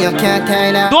shot me. I mean, you can't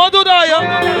tie now. Don't do that,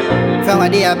 yeah. From a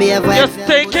day, I be a vibe. Just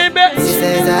take him back. She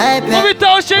says, I pay. Let me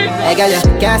tell she. Hey, girl, you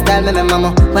can't style me,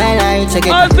 mama. While I ain't check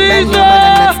it.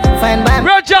 Aziza! Fine, bam.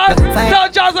 Real jazz. Tell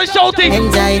jazz and shouting.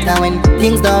 Enjoy it, and when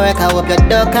things don't work, I hope your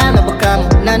dog can't become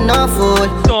no fool.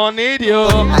 Don't need you.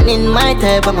 And in my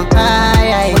type, I'm a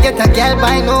high. Get a girl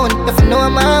by noon, if you know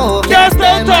my hope. Can't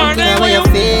stop turning when you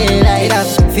feel like that.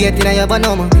 Faith in your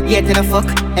bonoma, yet in a fuck.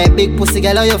 A big pussy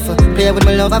girl, you for play with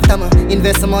my love after me.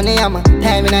 Invest some money, I'm a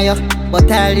time in a yo. But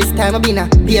all this time I've been a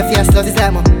pay for your stuff, is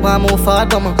time. One move forward,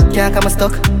 bummer, can't come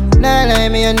stuck. Nah,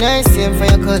 me a nice same for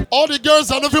your cut. All the girls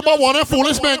and if you want a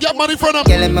foolish man, get money from them.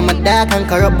 Girl, I'm a dark and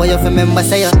corrupt, but you remember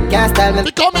say you can't style me.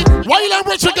 They call me Wild and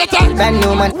Rich, you get that. Brand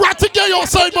new man. Ratty girl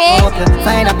outside, boy.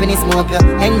 Find happiness, smoke you,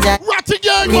 enjoy. Ratty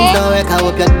girl, boy. Things don't work, I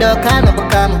hope your dog can't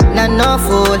become no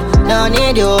fool, don't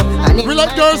need you. We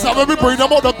like girls, I'm gonna be bring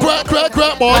them out the crack,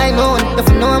 boy. I know, if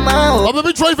you know my hope. I'm gonna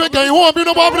be driving, you won't be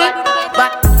no problem.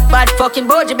 Bad fucking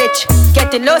bougie bitch,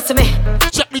 getting lost to me.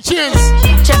 Check me chains.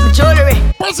 Check my jewelry.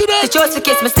 President. The chose to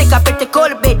kiss me, stick up pretty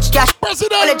cold bitch. Cash.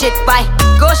 President. Legit buy.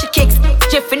 Go she kicks.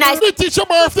 Jiffy nice. The teacher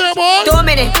birthday, boy. 2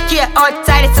 minutes. Here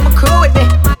outside, it's some crew with me.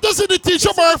 This is the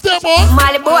teacher birthday, boy.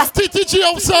 Molly boss. TTG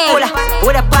outside.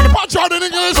 Hold up on the Jordan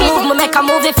English. Move me, make a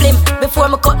movie film. Before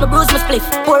me cut me bruise, me split.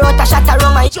 Pour out a shot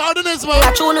around my Jordan is man.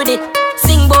 I tune with it.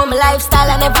 Sing about my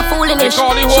lifestyle, I never fooling it.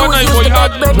 Call you one night, boy. You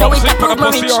had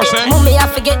Mummy, I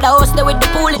forget the house there with the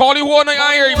pool. Call you one night,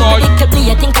 I hear you, boy.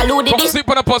 I think I loaded it. Sleep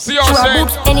on a pussy, you're saying.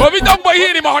 But we don't buy here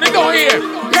in the morning, don't hear.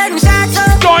 Let me shut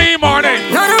up. Don't hear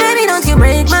morning. No, baby, don't you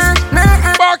break my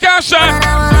Bark and shot.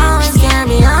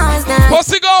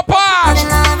 Pussy go past.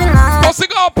 Pussy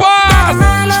go past.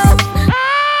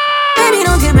 Baby,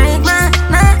 don't you break my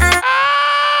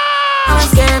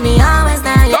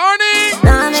Thorny.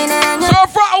 So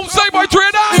front outside, boy,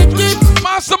 trader.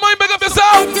 Mastermind, big up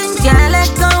yourself.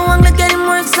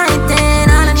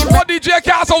 What DJ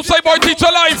Cass outside, boy, teach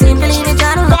your life.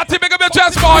 Party, big up your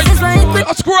chest, boy.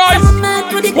 That's Christ.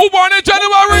 Who born in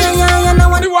January?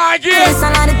 The white gear.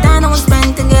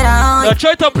 I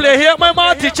try to play here, my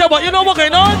man teacher, but you know what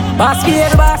going on? Boss for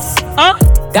every boss.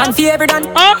 Done for every done.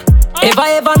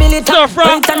 Ever militant.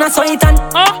 Right and a so it and.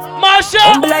 Marsha.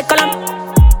 Humble like column.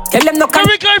 Tell them no come.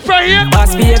 Where we going from here?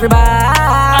 Boss for every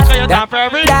boss. Okay, you're done for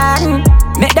every. Done.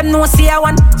 Make them know see I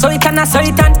want. So it and a so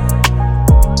it and.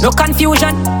 No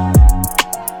confusion.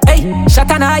 Hey,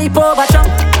 shot and a hype over trunk.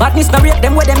 Madness no rate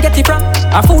them where them get it from.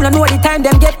 A fool know the time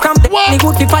them get cramped. Me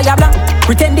good fi fire blank.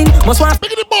 Pretending must want.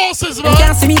 Big the bosses, man. Them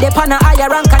can't see me they pan a higher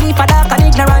rank and if a dark and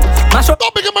ignorant. Mash up. Don't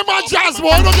begin my man jazz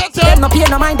boy. Don't get it. Them no pay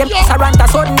no mind them. Sarant a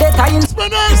sudden data in.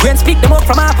 When speak them up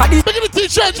from our paddy. Big the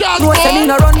teacher jazz boy. No say me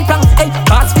no run it wrong. Hey,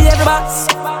 pass fi every boss.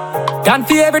 Done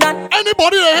fi every done.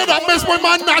 Anybody that hear that mess my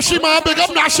man Nashi man. Big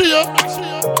up Nashi yeah.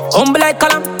 Humble like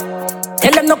column.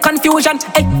 Tell them no confusion.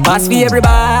 Hey, pass fi every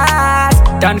boss.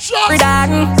 Done fi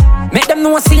done. Make them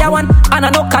know see I want and I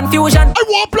no confusion. I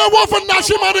won't play one for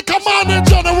Nashi man, the commanding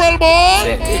general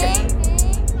boy.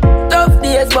 Tough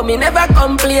days but me never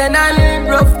complain and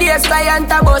rough days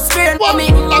client a bus train for me.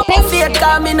 Faith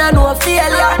come in and no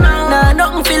failure. Nah,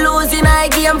 nothing fi losing I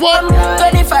game from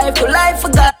 25 to life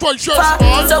forgot. So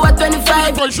at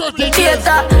 25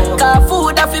 theater. Cause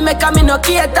food a fi make a me no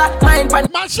cater. Mind pan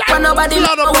nobody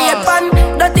no wait pan.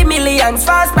 30 millions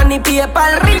fast pan the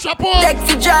PayPal. Take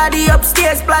to jar the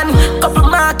upstairs plan. Couple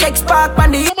mark X park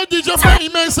pan the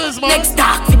next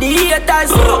talk for the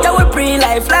haters. Yeah we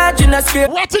pre-life large in a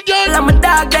script. I'm a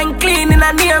dog then clean in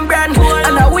a name brand.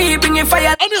 And a we bring in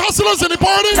fire. Any hustlers in the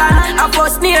party? I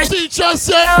first near teacher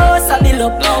say house a bill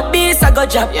up. Beast I go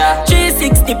job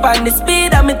 360 pan the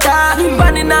speed of me tar.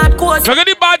 Running hard course. Look at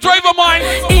the bad driver mine.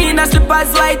 In a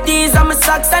slippers like these. I'm a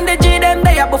socks and the G them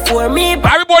there before me.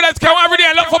 Everybody that's come every day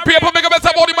and look for paper. Make a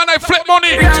better about the man I flip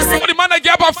money. But the man I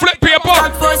get up and flip paper. Big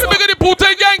up the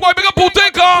Putin gang boy. Big up Putin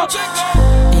car.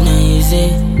 You know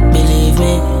easy. Believe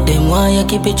me. Them why you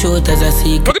keep it short as a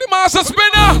secret. Look at the master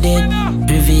spinner.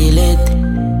 Reveal it.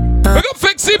 Look at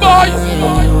Fixie boy.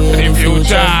 In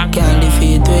future can't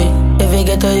defeat we. If you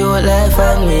get to your life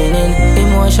and meaning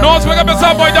emotion. No, speak up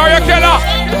yourself boy Daria Keller.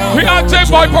 We are take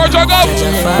boy Project up.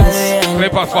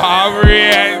 Clip us for our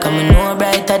real. Coming no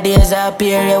brighter days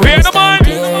appear. Hear the man.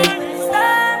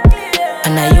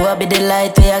 And now you will be the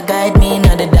light where you guide me in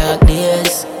the dark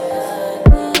days.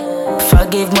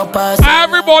 Forgive my past.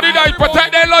 Everybody that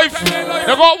protect their life.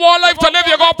 You got one life to live,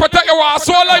 you got to protect your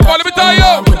soul life. Let me tell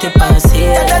you. Put it past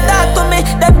here. They talk to me,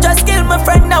 them just kill my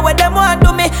friend. Now what them want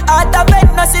to me. Out of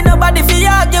bed, no see nobody fi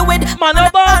argue with. Man,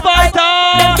 I'm a fighter.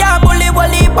 Them can't bully,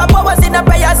 Papa was in the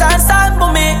prayers and song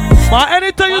for me. Man,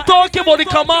 anytime you talk about the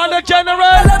commander general,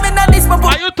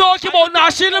 are you talking about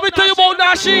Nashi? Let me tell you about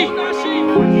Nashi.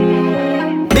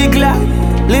 Big life,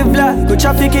 live life, go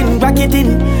trafficking, rack it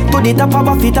in. To the top of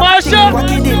a feet, Marsha.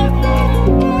 Look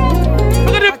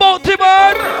at the bounty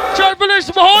man. Child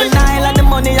village boy.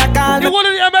 You want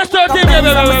the MS-13?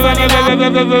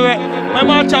 My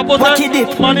man chop out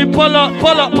that. Money pull up.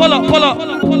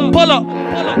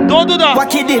 Don't do that.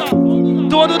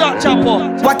 Don't do that, Chapo.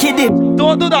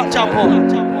 Don't do that, Chapo.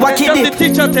 Just the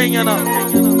teacher thing, you know.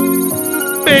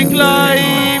 Big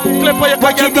life. Clip for your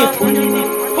pocket.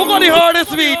 Who got the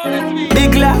hardest beat?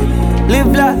 Big life,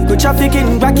 live life, go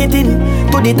trafficking, rack it in.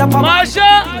 To the top of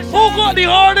Marsha, who got the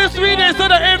hardest beat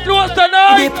instead of influence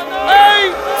tonight? Hey!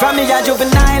 From me a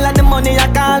juvenile and the money I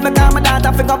call me. Call my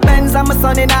daughter for go Benz and my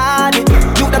son in a Hardy.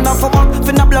 You them not for work,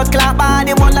 for no blood clot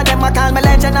body. One of them I call me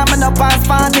legend and me no pass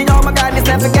party. Oh my God, this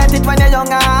never get it when you're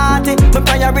young and hearty. My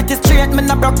priority straight, me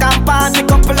no broke and party.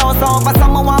 Couple hours over,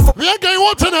 someone want for. We ain't getting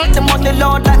one tonight. The money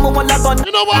load like me want a gun. You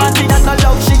know what? She and no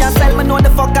love, she and sell me know the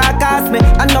fuck I cost me.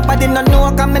 And nobody no know,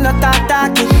 cause me no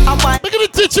talking. I want. Look at the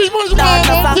teaching, man.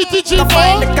 Teaching,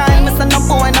 find the kind, me say no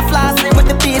boy and a flashy. With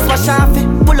the piece wash off it,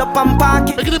 pull up and park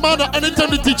it. Make the man that anytime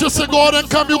the teacher say go out and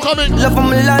come, you coming. Love of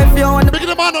my life, yo. Make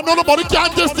the man that nobody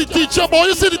can't test the teacher, boy.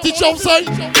 You see the teacher outside.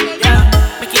 Yeah,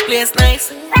 make it place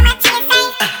nice.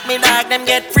 Me dog them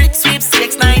get free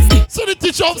sweepstakes nice. See the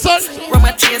teacher outside. From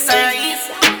my chase eyes.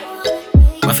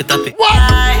 What if topic? What?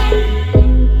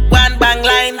 One bang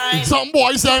line. Some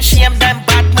boys say shame them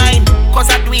bad mind. Cause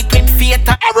I do it with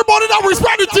theater. Everybody that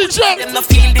respect the teacher. Them no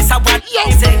feel this a what.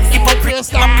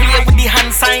 Hypocrite, I play with the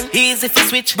hand sign. Easy if you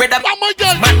switch, brother. Oh my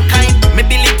God. Mankind, me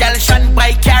Billy girl shan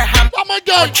by car ham. Oh my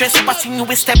God. Trespassing you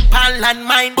with step on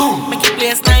landmine. Make it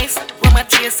place nice. With my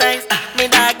chase size. Me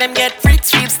dog them get free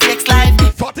sweepstakes live.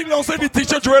 Fatting now say the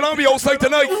teacher drill and be outside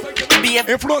tonight. Be a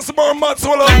influence more mad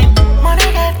solo.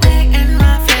 Money got me in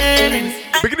my feelings.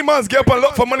 Big the man's get up and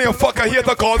look for money and fuck a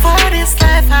hater cause. For this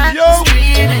life I'm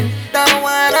streaming. Don't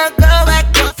wanna go back.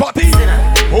 Fatty.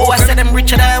 Oh, I said them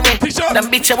richer than we. Them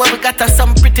bitches where we got us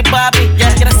some pretty Barbie.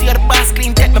 Yeah, can I see how the boss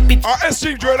clean take my pitch?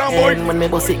 SG drill and boy. When me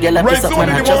boss it, girl, I right piss up soon when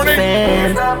in I the morning.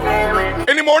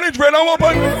 In the morning, drill and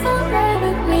open.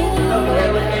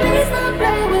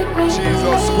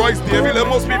 Jesus Christ, David, let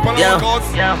most people on the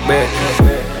cause.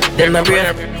 Them a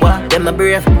brave, what? Them a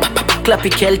brave. Clappy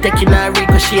Kel taking a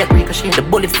ricochet. The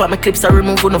bullet from my clips are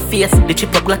removed on the face. The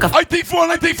chip up like a I take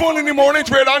phone in the morning,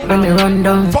 Traylon. When me run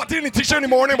down. 14 in Teacha in the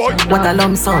morning, boy. What a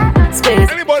lump sum. Space.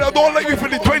 Anybody that don't like me for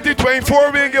the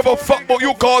 2024, we ain't give a fuck about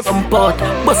you cause. Jump out.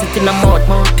 Bust it in the mouth.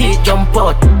 Teeth jump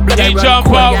out. Teeth jump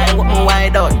out. Yeah,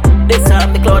 wide out. This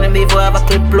time the clown and me for have a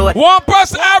clip blow. One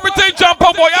press, everything jump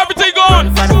up, boy. Everything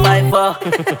gone.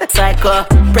 Psycho.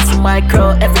 Press the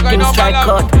micro. Everything strike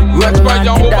out. Run man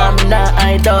to down. Nah,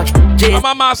 I dodge. I'm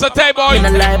a master tape, boy.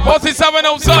 What's it 7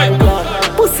 outside?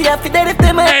 Pussy happy dead if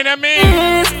them enemy.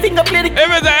 If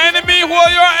it's the enemy,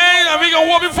 hold your aim, and we gon'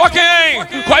 hold me fucking aim.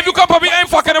 Cause if you come up, we ain't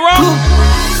fucking around.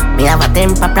 Me have a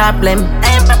temper problem.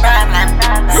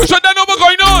 You should know what's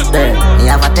going on. Me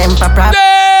have a temper problem.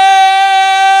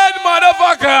 Dead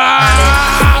motherfucker.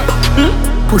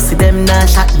 Pussy them nah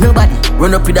shot nobody.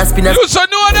 Run up with a spinner. You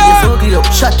should know that. Ugly up.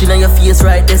 Shot in your face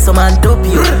right there. Some man dope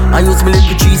you. I use me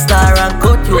little 3-star and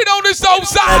cut you. We don't this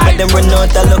outside. I bet them run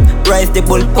out a look. Rise the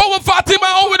bull. Over Fatima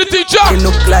over the teacher. They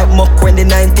look like muck when the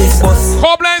 90s bus.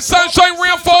 Cobblin sunshine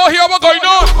rainfall here. What's going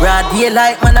on? Rad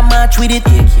daylight man I march with it.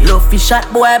 Love fi shot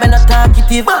boy me not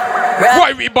talkative.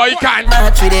 Why we boy can't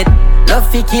march with it. Love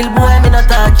fi kill boy me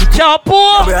not talkative.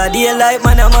 Chapo. Rad daylight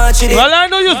man I march with it. Well I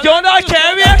know you's going to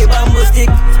carry it.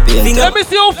 Let me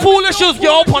see how foolish you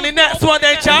go up on the next one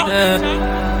then, chap.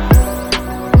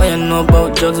 What you know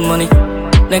about drugs, money?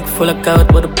 Neck full of cow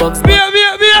with the box.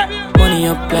 Money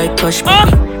up like cash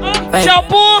money.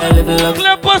 Chapo,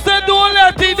 Clipper said don't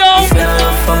let it down.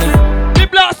 The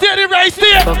black state, the right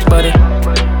state. Fuck body.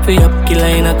 Free up killer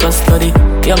in a custody.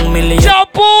 Young million.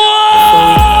 Chapo!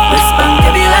 Respond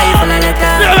to be life and I let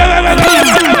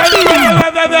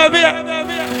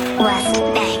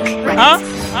Huh?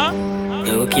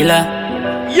 Yo, killer.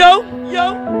 Yo.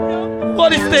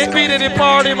 What is take me to the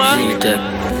party, man?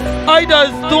 I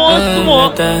just don't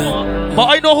smoke. But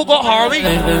I know who got Harvey.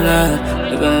 Yeah.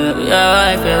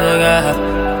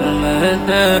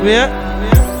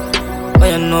 What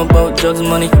you know about drugs,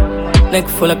 money? Neck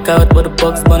full of cow with the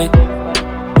box money.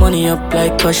 Money up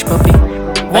like cash puppy.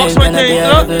 Watch my thing,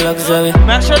 look.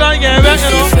 Make sure that you get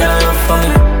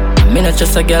me not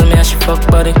just a girl, me a she fuck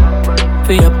body.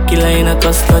 Free up killer in a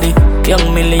custody.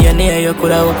 Young millionaire, you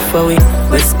coulda work for we.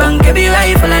 West Bank, every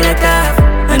rifle I let off.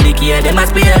 And the key, they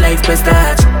must be a life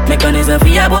prestige. Mechanism for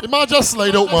your boy. You might just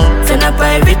slide out, man. Send a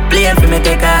private plane for me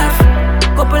take off.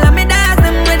 Couple of me dogs,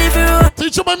 them ready for you.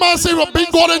 Teacher, my man say we've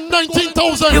been going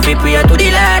 19,000. You be prayer to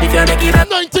the Lord if you make it up.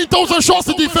 19,000 shots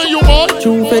to defend you, boy.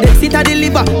 True for the sit a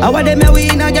deliver. I want them a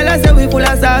win, a girl a say we full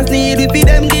of sauce. Need we feed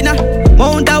them dinner.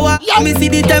 Mount Tower, me see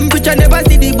the temperature, never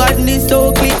see the badness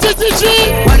so clean.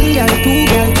 One girl, 2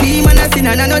 girl, 3 man a sin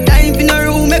and no time in a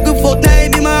room. Make a fuck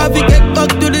time, me ma have to get back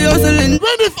to the hustling.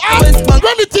 When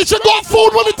the teacher got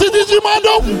food, when the TDG man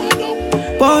down.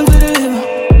 Pound to the liver.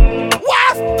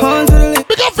 What? Pound to the liver.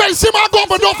 Because face him, I go,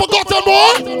 but don't forget them,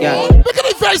 boy. Yeah. Because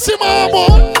the face him, boy.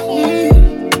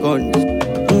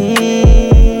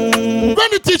 When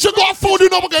the teacher got food, you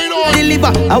know what's going on.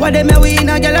 Deliver. I want them a win,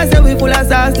 a girl a say we full of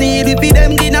sauce. Need we feed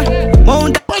them dinner.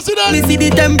 Mount President. Me see the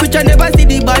temperature, never see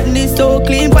the badness so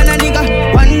clean for a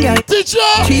nigga. One girl, teacher.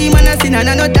 3 man a sin and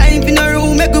no time in a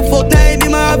room. Make a fuck time, me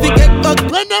ma have to get back.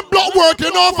 When them block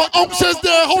working off and umpstairs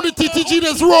there, how the TTG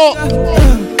is raw.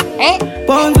 Huh?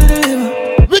 Pound to the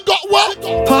liver. We got what?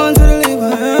 Pound to the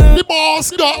liver. The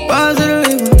boss got. Pound to the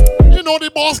liver. You know the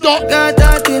boss got. Got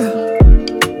that killer.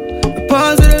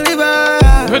 Pound to the liver.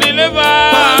 To the liver.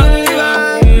 Pound to the liver.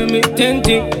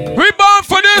 We born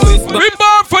for this. We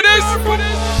born for this.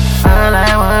 All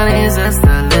I want is just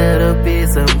a little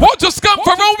piece of. What just come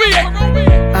from over here?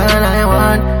 All I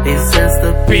want is just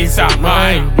a piece of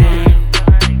mind.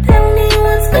 Tell me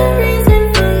what's the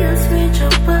reason for your switch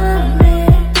up on me.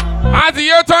 As the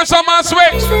year turns on my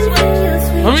switch.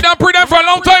 We done pre them for a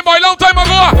long time, boy, long time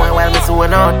ago. While me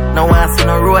soon out, no one see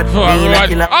no road.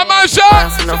 I'm a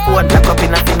shot. Got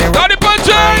the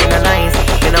punching.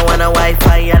 Me no want a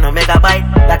Wi-Fi and no megabyte.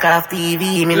 Like I have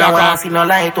TV, me no want see no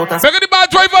light. Make the bad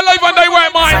driver live and they wear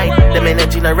mine. The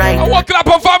energy no right. I walk up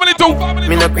on family too.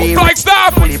 Me no agree. Like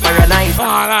staff. Fully paralyzed. All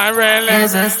I really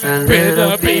is just a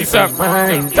little piece of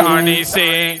mind. Thorny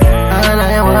sing. All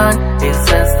I want is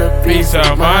just a piece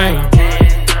of mind.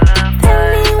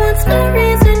 Tell me what's the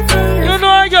reason for your. You know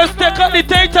I just take out the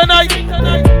day tonight.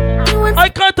 I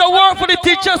can't work for the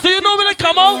teacher, so you know when I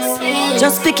come out.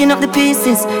 Just picking up the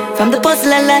pieces from the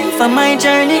puzzle of life on my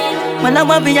journey. Man, I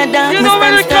won't be a dog. You know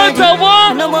when I can't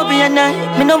work. Me no won't be a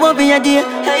night. Me no won't be a day.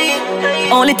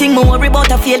 Only thing me worry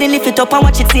about a feeling, lift it up and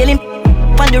watch it sailing.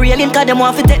 On the railing, cause them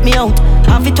want to take me out.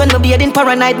 Have it when me bearding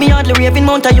paranoid. Me hardly raving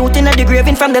mount a youth in a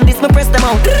degraving. From them this me press them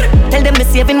out. Tell them me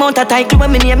saving mount a title.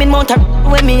 When me naming mount a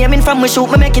when me aiming from me shoot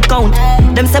me make it count.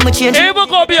 Them say me change. Hey, we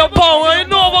gonna be a power. You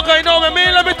know what I know me.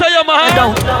 Let me tell you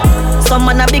man. Some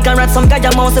man a big and rat, some guy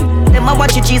a mouse. Them a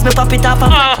watch it cheese, me pop it off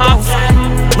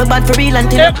and me bad for real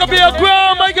until it could be a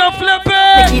gram, I can flip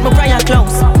it. Me keep my prayer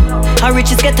close. How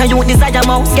riches get a youth desire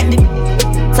mouse. Get the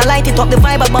so light it up the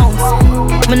vibe a bounce.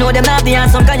 Me know them not the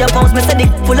answer, some guy a pounce. Me say the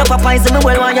full up of poison, me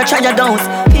well want you try your downs.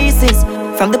 Pieces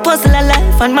from the puzzle of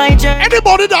life and my journey.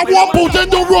 Anybody that want put in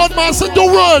the run, man, say do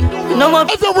run. No one.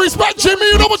 If you respect Jimmy,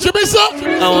 you know what Jimmy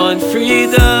said? I want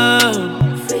freedom.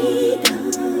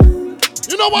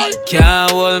 You know why?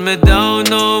 Can't hold me down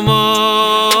no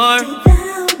more.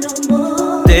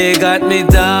 They got me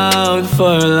down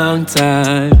for a long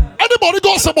time. Anybody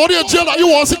got somebody in jail that you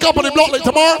want to see up on the block like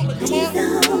tomorrow?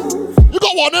 You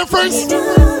got one there, friends?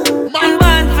 Man,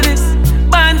 ban for this,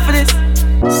 ban for this.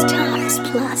 Stars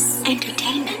Plus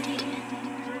Entertainment.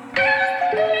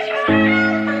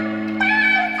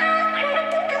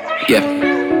 Yeah.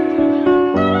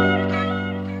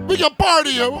 We can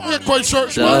party here. We're quite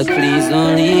church, God, please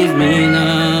don't leave me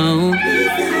now.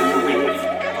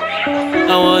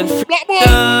 I want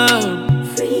freedom.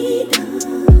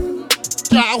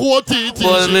 Can't hold TT.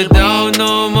 Hold me down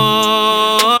no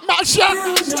more.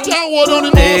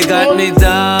 They got me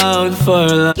down for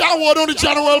a long. Can't hold on the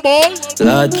general boy.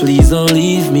 Lord, please don't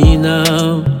leave me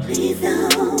now.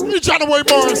 You January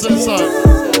Morris inside.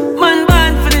 Man,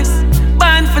 ban for this,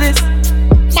 ban for this.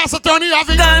 Master Thorny, have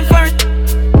it. Gone for it.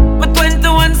 But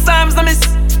 21 Psalms I miss.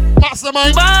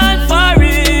 Mastermind. Ban for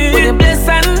it. When you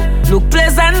blessing, look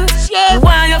pleasant. Sure.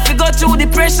 Why you fi go through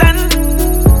depression?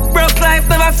 Broke life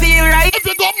never feel right. If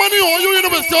you got money on you,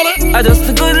 never steal it. I just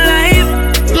a good life.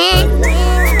 Good.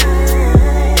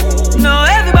 No,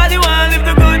 everybody want live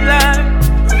the good life.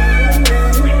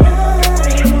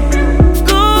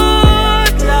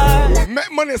 Good life.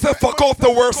 Make money say fuck off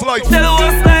the worst life. Tell the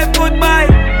worst life goodbye.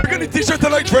 You're gonna teach her to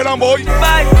like Dread boy.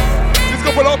 Bye. He's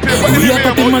got for that paper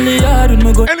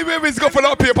anyway, he's got for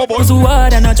that paper, boy. So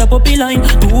hard and I chop up the line.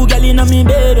 Two gal inna me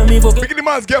bed and me fuck. Begin the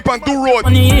man's get up and do road.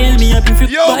 On the hill me up if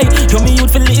you fight. Yo me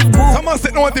youth for live good. Someone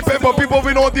said no on the paper, people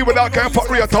we don't deal with that kind of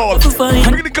fuckery at all.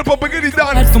 Begin the clip up, begin the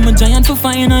dance. From a giant to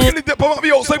fine. Begin the dip up,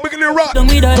 be outside, begin the rap.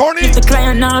 Thorny. If the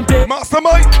client not pay.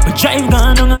 Mastermind. We drive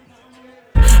gone on.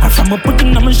 I'm from a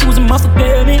putting on my shoes and muscle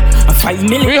baby. I'm 5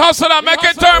 million. We hustle and make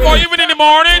it turn, boy, even in the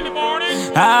morning.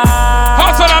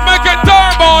 Hustle and make it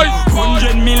turn, boy.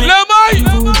 100 million. Let me.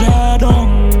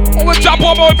 We chop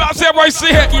one more blast here, boy,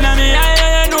 see it.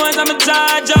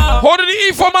 Hold the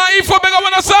E for my E for big up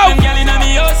on the south.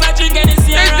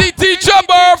 It's the teacher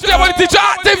birthday, what the teacher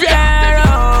active yet.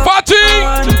 Party.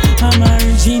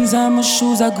 Jeans and my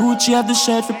shoes are Gucci, have the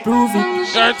shirt for prove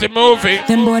it. Dirty movie.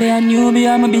 Them boy they a newbie,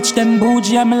 I'm a bitch, them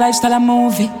bougie, I'm a lifestyle a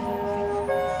movie.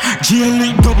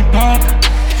 GLE double park,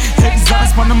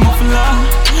 exhaust on the muffler.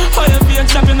 How you feel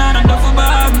chopping on a duffel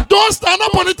bag? Don't stand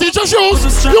up on the teacher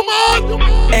shoes, you mad?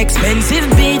 Expensive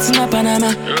beats in a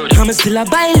Panama. I'm still a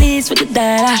buy lease with the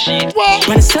dollar.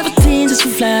 When it's 17, just to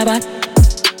fly back.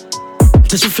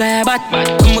 Just to fly back.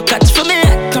 I'm a catch for me,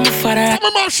 I'm a father.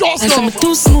 I'm a short I'm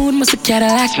too smooth, must a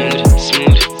Cadillac.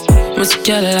 Must a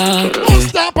Cadillac. Don't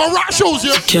stop on rock shoes,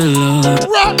 yeah.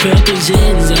 Cadillac. Purple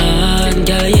jeans on.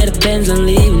 Girl, yeah, the Benz and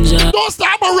leaving job. Don't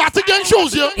stop on rat again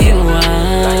shoes, yeah. You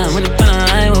want, when the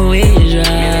time we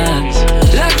drugs.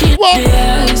 Lucky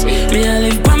days, me I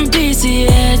live on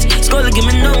PCH. School give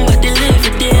me number, they live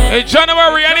for days. In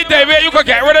January, any day, man, you can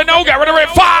get rid of no, get rid of it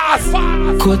fast.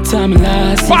 Cut time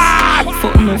last.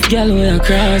 Fuck enough gal where I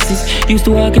cross this. Used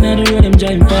to walk in on the road, them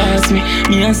driving past me.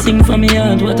 Me and sing for me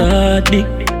heart, what a heartbeat.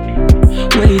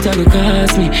 Wait, I go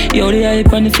cost me. Yo, the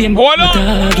hype and the fame, my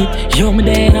target. Yo, me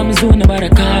there and I'm zone, nobody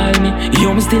call me.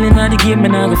 Yo, me still in the game,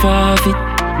 and I go forfeit.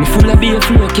 Me full of beer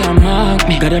flow, can't mark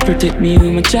me. Gotta protect me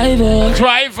with my driver.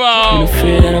 I'm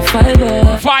afraid of a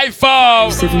 5-0.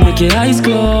 5-0. If you make your eyes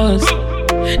closed,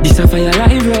 this a fire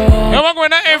live road. You're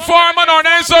going to inform on our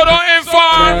name, so don't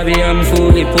inform. Baby, I'm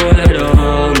fully pulled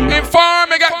down. Inform,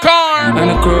 me get car.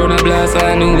 And a corona blast,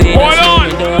 I knew we hold on.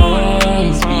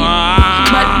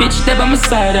 Bad bitch, step on my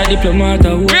side, a diplomat.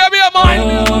 We have your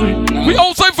mind. We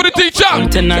outside for the teacher.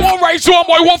 One race, one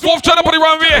boy, one fourth, trying to put it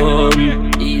around here.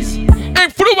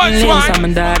 Influence, man. I'm a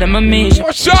dad, I'm a mission.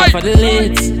 What's shy? For the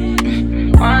lids.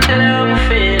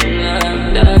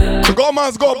 The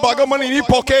government's got bag of money in his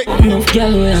pocket.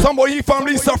 Somebody he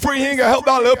family suffering, he ain't gonna help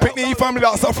that little picnic he family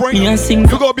that's suffering. You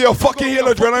gotta be a fucking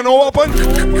healer, drill, I know what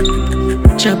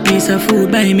happened. Chop piece of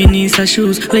food, buy me niece of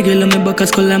shoes. Regular me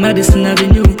buckets, call Madison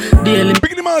Avenue. Daily.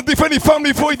 Big man defend the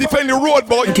family before he defend the road,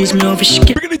 boy. Teach me how to shake.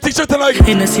 We're gonna teach you tonight.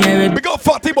 We got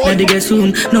 40, boy. Ready get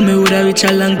soon. No me woulda reach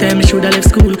a long time. Me shoulda left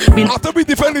school. After we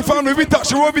defend the family, we touch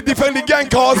the road, we defend the gang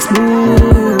cars.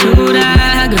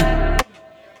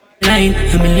 Line,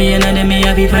 a million of them me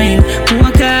have be fine.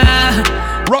 Mocha,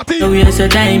 Rotty. So we so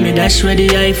time me dash with the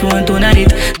iPhone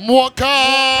tonight.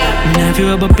 Mocha. Me have you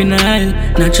rub up in the aisle.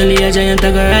 Naturally a giant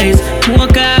I go rise.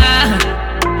 Mocha,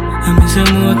 I miss a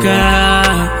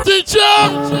mocha. Teacher.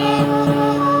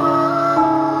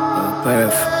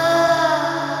 Perf,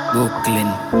 Brooklyn,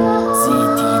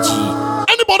 CTG.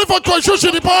 Anybody for Christchurch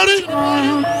in the party?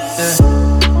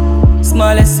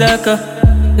 Smallest circle.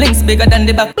 Links bigger than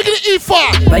the back. Look at the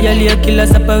E4. Violate killer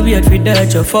separate for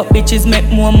dirt. Your fuck bitches make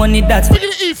more money. That's look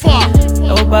at the E4.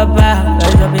 Oh baba,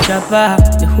 rise up the chopper.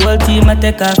 The whole team a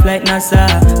take off like NASA.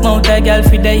 Mount a girl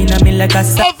for day in a me like a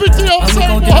sack. Everything outside,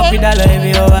 I'm counting up with dollar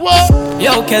every hour.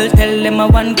 Yo, tell them a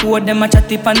one code. Them a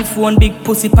chatty pan phone. Big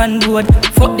pussy pan road.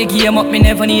 Fuck the game up, me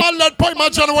never need. I'll let point my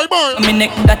January born. Me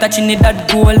neck that a chinny that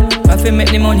goal. I feel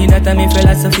make the money that a me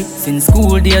philosophy. Since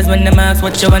school days when them ask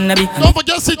what you wanna be. Don't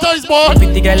forget C-Ties, boy.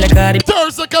 Like a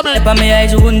Thursday coming. If I may, I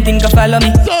just wouldn't think of follow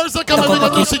me. Thursday coming, we're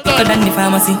gonna do C-Ties. Than the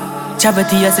pharmacy. Teacha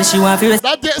Bday says she want to rest.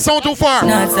 That date sound too far.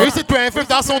 Nah, it's the 25th,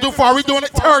 that sound too far. We doing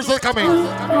it Thursday coming.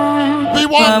 We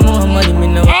want more money, me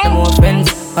know more friends.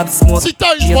 Pop smoke.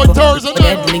 C-Ties for Thursday.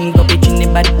 Dead link up bitch in the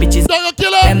bad bitches. Don't you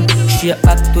kill him? Straight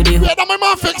back to the yeah, that my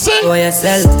man fix it. Go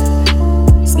yourself.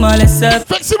 Smallest up.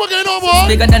 Fix it again, no boy.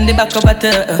 Bigger than the back of a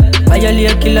turtle.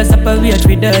 Violate killer separate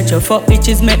with dirt. Your fuck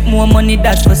bitches make more money,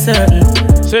 that's for certain.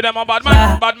 Say them a bad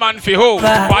man. Bad man for who?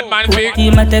 Bad man for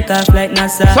team a take off like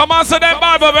NASA. Someone say them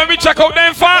bad, but when we check out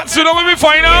them facts, you know when we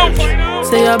find out.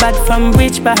 Say you're bad from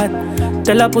which part?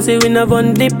 Tell a pussy we no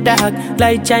one dip tag.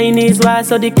 Like Chinese war,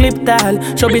 so the clip tall.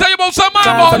 Show me tell you about some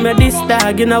man, from your disc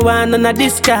tag. You know one on a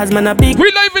discard, man a big. We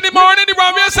live in the morning, the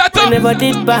round we set up. I never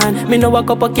did ban. Me no walk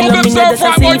up a kilo, me no just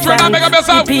a see fan.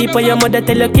 People your mother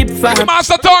tell you keep fam.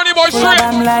 Master Thorny boy straight.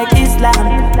 I'm like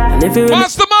Islam. And if you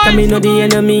Mastermind. me know the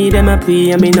enemy, them a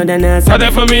pray. And me know the answer.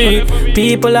 That's for me.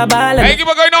 People are balling. Hey, keep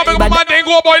on going on, make a man then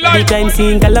go boy like. Time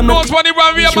seeing Calamity. Knows when the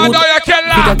round we a man die a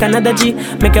killer. Bigger Canada G.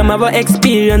 Make them have a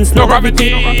experience. No gravity. What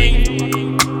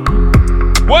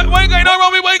going on,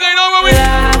 Robbie? What going on, Robbie?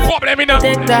 What let me know?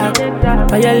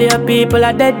 Violate people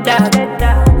are dead dog.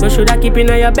 You shoulda keep in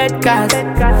your bed cause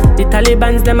the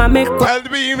Talibans them a make up.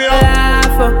 We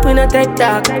no take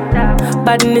talk.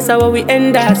 Badness how we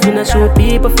end us. We no show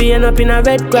people feeling up in a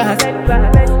red grass.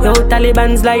 Yo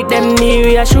Talibans like them near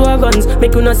we a show guns.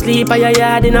 Make you no sleep at your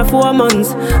yard in a 4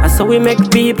 months. And so we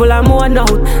make people a mourn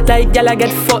out. Like gyal a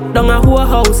get fucked down a whole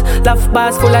house. Laugh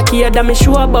bars full of kid that me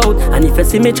sure about. And if you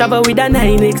see me travel with a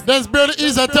 9X, that's barely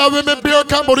easy to tell women beer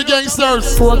camp about the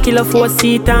gangsters. 4 kilo 4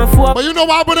 seat and 4. But you know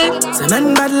what happening? So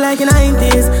man bad like in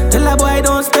 90s. Tell a boy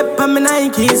don't step on me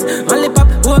Nikes. Only pop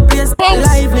whole place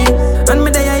lively. And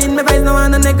me there in my vibes no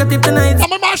one a negative tonight.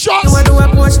 I'm in my shots. Do I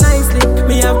watch nicely?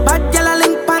 Me have bad gyal a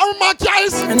link pan. I'm my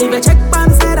guys. And if you check pan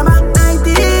side I'm at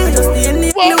 90. I just the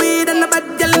any weed and the bad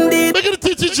gyal indeed. Make it a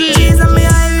TTG. Cheese on me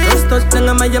iris. Touch down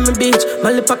on Miami Beach.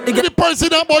 Molly pop the the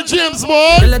president boy James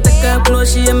boy. Tell her take her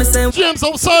clothes she hear me say James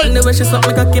outside. And the way she suck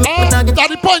me cocky make me target.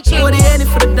 Daddy punching. Go the any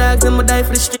for the dogs and me die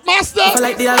for the street. Master. If I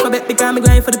like the alphabet because me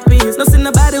grind for the peace. No see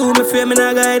nobody who me fear me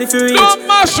not guide if you reach. Don't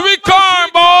mash we car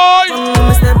boy.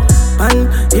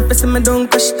 If I see me don't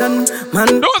question,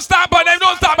 man. Don't stop on them,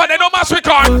 don't stop on them, don't mash we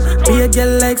car. Be a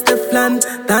girl like Stefan,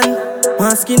 Dan.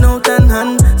 One skin out and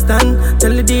hand stand.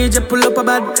 Tell the DJ pull up a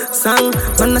bad song.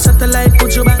 Man, I shut the light,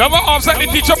 put you back. Never offset the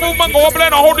teacher movement, go up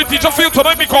and how the teacher feel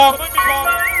tonight, me call.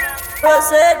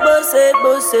 Boss it.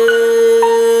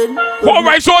 All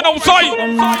right, so outside.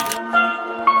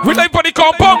 We like for the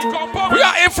compound. We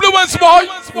are influenced, boy.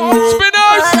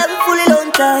 Spinners. All of me fully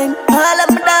long time. All of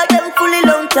my dog them fully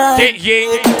long time.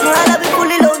 Yeah. All of me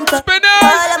fully long time. Spinners.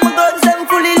 All of my guns them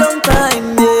fully long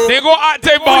time. Yeah. They go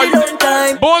active, boy.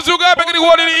 Bones you got making the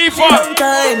whole in the E4.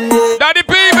 Daddy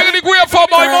P making the great for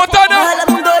boy Montana. All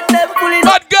of my guns them fully long time.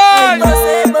 Bad guy. Boss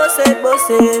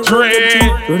it.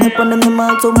 Run up on them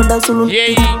man so me dance alone.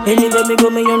 Yeah. Anywhere me go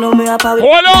me you know me a power.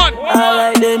 Hold on.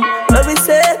 Alright then. Let me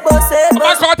say boss it.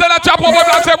 I can't tell that chap over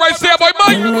there say right there, boy,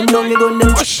 man.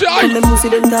 Them pussy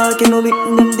them talking know me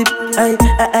them dip. Aye.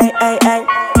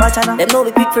 Watch out. Them know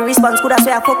we quick for response. Could I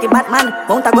say a fucking Batman?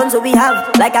 Mount a guns that we have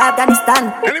like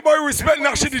Afghanistan. Anybody respect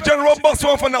Nashi, the general boss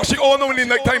one for Nashi, all knowing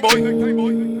like time boy.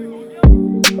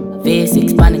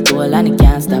 V6 panic goal and it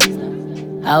can't stop.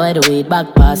 I wear the weight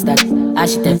back past that.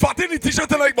 As she tell Fat in the t-shirt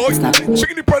tonight, boy.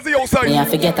 Chicken the prezi outside. me I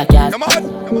forget a cat. Come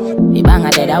on. Me bang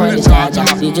a dead, I wear the charger.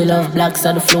 Did you love black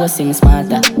so the flow sing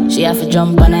smarter? She have to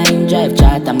jump on a in drive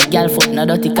charter. My girl foot no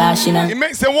dirty car, she know. It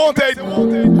makes them wanted.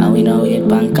 And we know it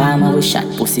pan calm, we shot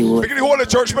pussy wood. Picking the whole of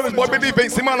church fellas, boy. Believe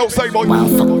ain't see man outside, boy. Man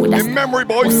fuck with us. In memory,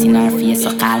 boy. Pussy in her face,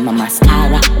 so call my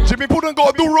mascara. Jimmy put on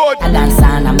go do road. I dance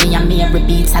on a me and me every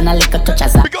beats and a lick of touch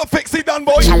as a. We got fix it done,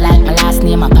 boy. I like my last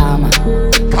name, a Palmer.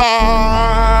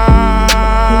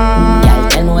 Girl,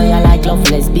 tell me why you like love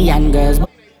lesbian girls.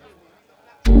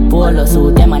 Polo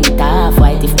suit, them and it half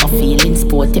white. If my feelings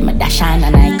sporty, my dash on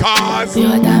and I. Cause you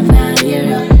damn now hear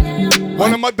you.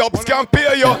 One of my dubs can't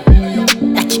pay you.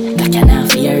 Gotcha now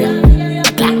fear you.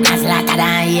 The clock has later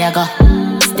than here go.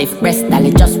 Stiff breast,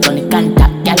 dolly just run the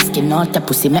contact. Girl skin out your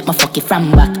pussy, make my fuck it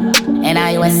from back. And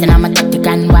I was saying I'm a 30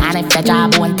 grand boy. And if your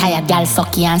job won't tired, girl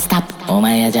suck you and stop. Oh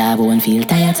my, your job won't feel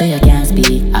tired so you can't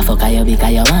speak. I fuck you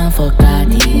because you want fuck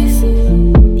parties.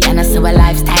 You know see a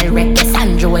lifestyle reckless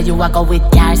Andrew where you walk out with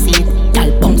car seat.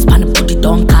 Girl bounce pan the body,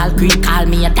 don't call Greek, call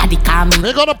me your daddy, call me.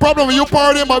 They got a problem with you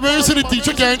partying, but when you see the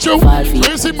teacher, can't you? When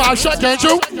you see Marsha, can't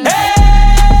you?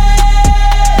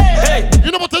 Hey!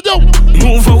 You know what to do?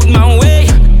 Move out my way.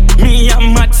 Me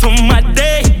I'm mad for my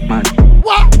day.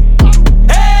 What?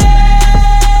 Hey!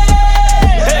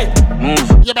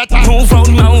 Move. You better move out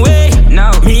my way.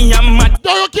 Now me I'm mad. Do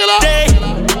you kill her? Day.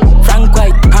 Frank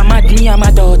White, I'm at me, I'm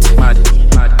a dot.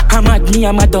 I'm at me,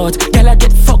 I'm a dot. Girl I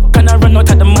get fucked and I run out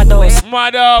of the mad house.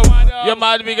 Mad out. You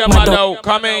mad big mad out.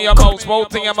 Come in your mouth,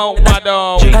 spouting your mouth, mad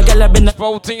out.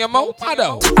 Spouting your mouth, mad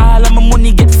out. All of my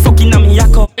money get fucking on me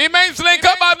yakko. It means link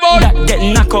up, bad boy. That get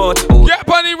knock out. Get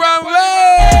on the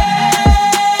runway.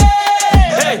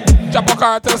 Hey, Chop a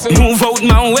car to see. Move out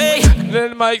my way.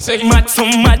 Little Mike say mad for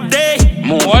my day.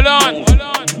 Hold on.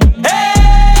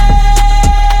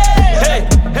 Hey,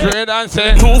 Trade and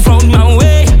say move out my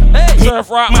way. Surf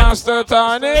rock master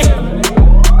Thorny.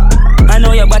 I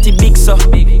know your body big so.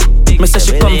 Me say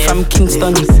she come from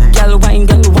Kingston. Girl wine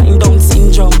down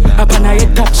syndrome. Up on her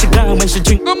head top she gone when she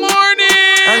drink. Good morning.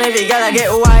 And every girl I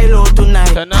get wild out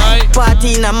tonight.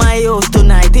 Party in my house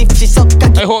tonight. If she suck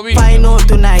cocky, find out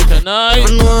tonight. You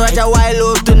know Roger wild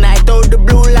out tonight. Out the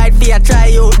blue light, I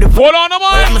try out the. Hold on, man.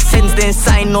 I'm a sense then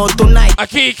sign out tonight. A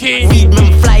kiki. Feed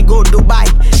me fly go Dubai.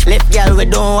 Left girl we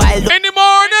don't wild. In the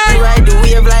morning. Ride the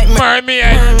wave like me.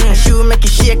 Mermaid. She will make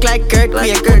it shake like Kurt.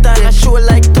 Like Kurt on a show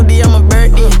like today I'm a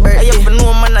birthday. I ever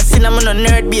know man I seen I'm on a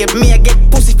nerd babe. Me I get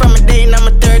pussy from a day and I'm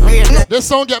a third grade. This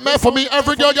song get made for me.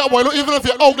 Every girl get wild, even if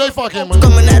you're ugly, fucking man.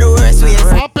 Coming out the worst ways.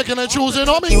 I'm picking and choosing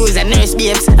on me. You was a nurse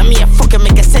babes. And me a fucking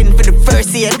make a send for the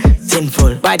first year.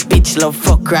 Sinful. Bad bitch love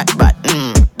fuck rat but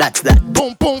that's that.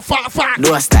 Boom boom fat.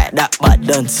 Do a style that bad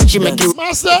dance. She make you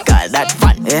master. Call that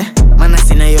fun. Yeah. Man I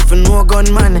seen her for no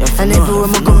gun man. And everywhere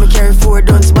me come me carry 4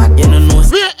 guns back. You know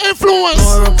we influence.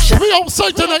 We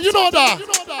outside tonight. You know that.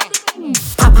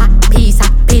 Papa, pizza,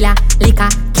 pilla, liquor,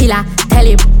 killer,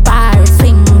 telly, bar,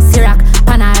 swing, syrup,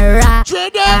 panara,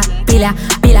 pilla,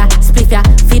 spliffia,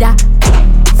 feeder.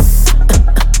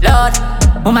 Lord,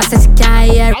 mama says she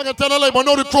can't hear. I can tell her like, but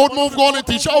know the throat move going and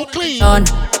teach her how clean.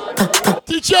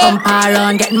 Teacher. Pump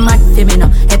around, getting mad for me now.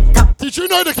 Head top. Teacher, you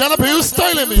know the canopy, you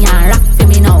styling me. Yeah, rock for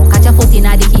me now. Catch your foot in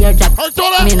the ear drop. I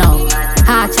told her. Me now.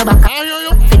 Heart your back. I hear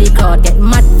you. For the crowd, get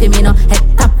mad for me now.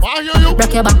 Head top. I hear you.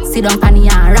 Rock your back, sit down, panny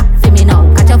and rock for me now.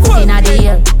 Catch your foot in the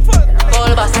ear.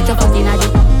 Catch your foot in the.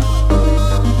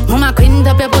 Mama cleaned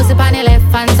up your pussy on the left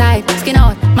hand side. Skin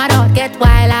out, mad out, get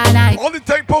wild all night. All the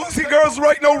tight pussy girls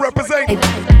right now represent.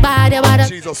 Body,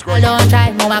 Jesus Christ. Don't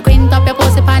try. Mama cleaned up your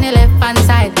pussy on the left hand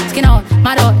side. Skin out,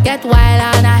 mad out, get wild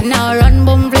all night. Now run,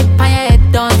 boom, flip on your head,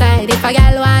 don't slide. If a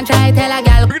girl want try, tell a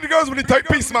girl. Bring the girls with the tight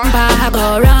piece, man. I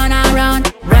go round and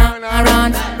round, round and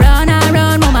round, round and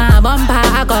round. Mama bumper,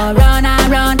 I go round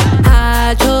and round.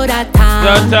 All through that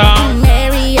town.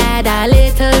 Mary had a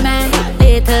little man,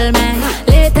 little man.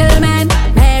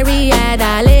 Mary had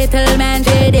a little man,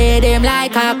 she did him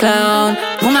like a clown.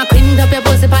 Mama cleaned up your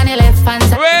pussy on the left hand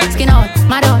side. Skin out,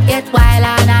 mad out, get wild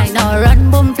all night. Now run,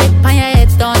 boom, flip on your head,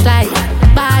 don't slide.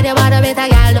 Body, better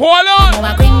girl. Hold on.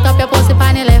 Mama cleaned up your pussy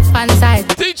on the left hand side.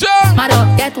 Teacher. Mad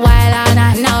out, get wild all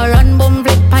night. Now run, boom,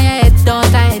 flip on your head, don't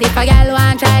slide. If a girl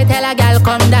want try, tell a girl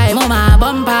come die. Mama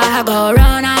bumper, I go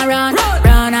round and round,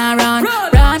 round and round,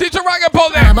 round. Teacher, rock and pull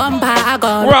there. Bumper, I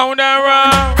go round and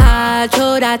round. All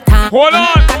through that time. Hold on.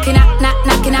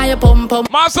 Knocking on your pum pum.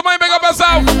 Master, man, make up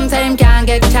yourself. Same can't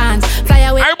get chance. Fly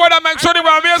away. Everybody make sure the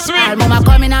round be sweet. Mama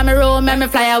come in on my room and me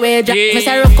fly away. Me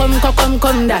say come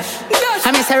dash.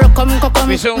 I me say come dash. I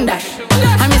me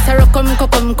say come.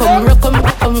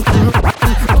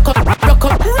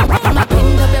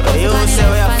 You say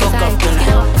we are fuck up tonight.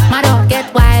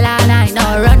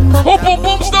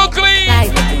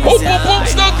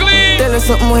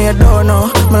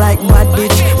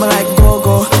 bitch, me like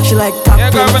go-go. She like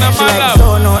tapping, she like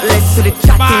zone out. Let's to the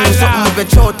chatting, something with a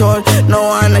throat all.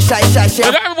 No one a shy. She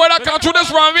everybody that can't do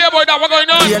this round here, boy, that what going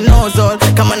on? You know, all.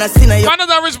 Come on, I see now. Man,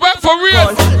 that respect for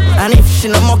real. And if she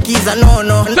no monkeys, I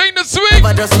no. Take the swing.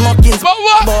 But just monkeys. But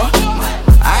what?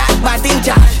 I act bad in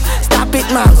charge. Stop it,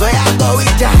 man. So I go with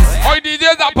jazz. Oh,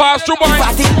 DJs that pass through, boy.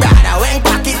 Party brother, when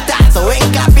pack it down, so when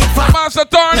clap it fast. Master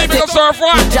Thorny, because surf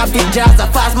one. Drop it jazz, I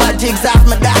pass my jigs off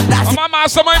my dad. My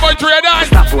master, my boy, trade on.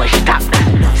 Stop.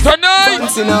 Tonight.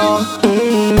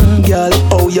 Girl,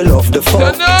 oh, you love the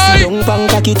fuck. Tonight. Young pan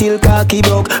cocky till cocky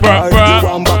broke. Or you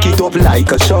want back it up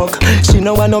like a shock. She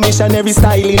know want no missionary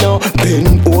style, you know.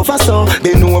 Bend over so. Up in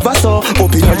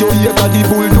your ear, got the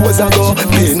bulldozer go.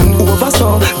 Bend over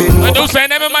so. I don't say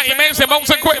them in my email, say bounce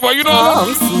and quick, boy, you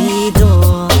know.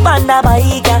 Panda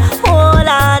bike, hold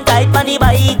on tight on the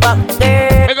bike back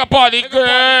there. Make a party, girl.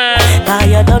 Now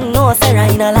you don't know, say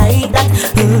I not like that.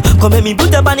 Come let me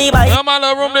put up on the bike. I'm on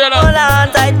the room there. Hold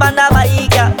on tight on the bike,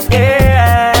 girl.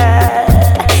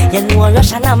 You know a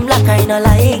Russian and black, I not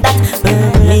like that.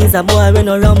 Me's a boy when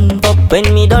no rump up.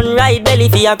 When me done ride belly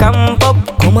for your camp up.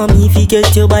 Come on me if you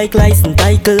get your bike license,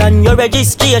 title and your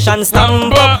registration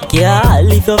stamp up. Yeah,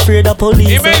 if you're afraid of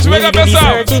police, the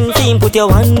searching team, put your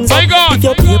hands up. If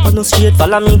your paper no straight,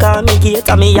 follow me, cause me gate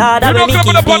and me yard and me keep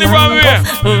me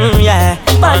handcuff. Yeah,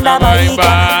 panda bike,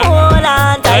 hold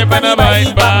on tight on the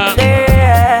bike back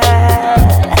there.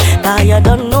 Cause you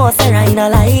don't know, say I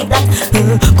not like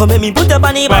that. Come let me put up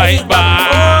on the bike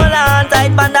back. Hold on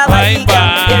tight on the bike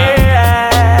back.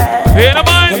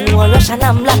 You know a Russian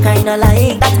and black, I not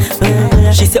like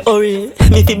that. She say, hurry,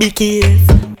 me fi be case.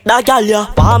 That girl ya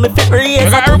want me fi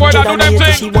raise. Everybody that do them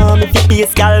thing. She want me fi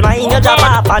base, girl, mind your job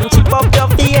off and chip up your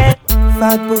face.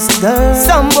 Fat pussy girl.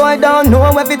 Some boy don't know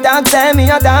if it talk, say me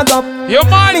a talk up. You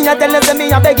man. Me a tell you say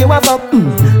me a beg you a fuck.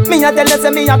 Me a tell you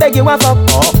say me a beg you a fuck.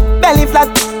 Belly flat,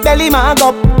 belly mark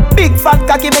up. Big fat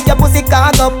cocky make your pussy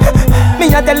cock up. Me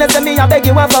a tell you say me a beg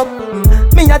you a fuck.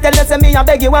 Me a tell you say me a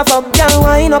beg you a fuck. Can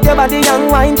wind up your body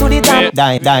and wind to the top.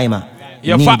 Diamond.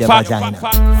 You fat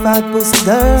pussy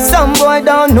girl. Some boy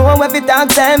don't know if it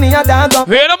talk, say me a talk up.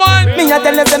 Wait a man. Me a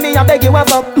tell you say me a beg you a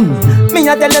fuck. Me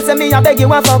a tell you say me a beg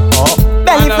you a fuck.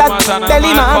 Belly flat,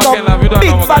 belly mark up.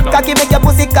 Big fat cocky make your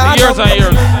pussy cock up. Years and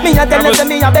years. Me a tell you say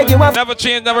me a beg you a fuck. Never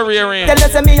change, never rearrange. Tell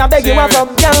you say me a beg you a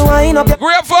fuck. Can wind up your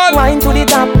grateful. Wind to the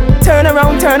top. Turn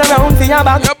around for your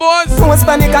back. Yeah, boys. Post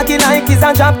panic cocky like it's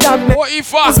a drop top. What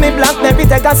if I? Use me blackberry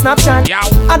take a snapshot.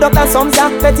 Adopt a some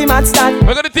sack petty mad stat.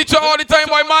 We're gonna teach you all the time,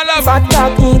 boy, my love. Fat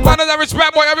cocky. Man of the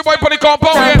respect, boy, everybody put the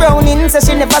compound here. Browning says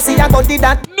she never see a go did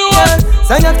that. No.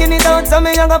 So you skin it out, so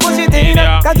me a go push it in.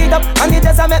 Cock it up and it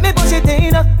just a make me push it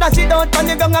in. Dash it out and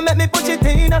the gun a make me push it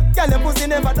in. Girl your pussy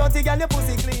never dirty, girl your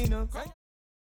pussy clean.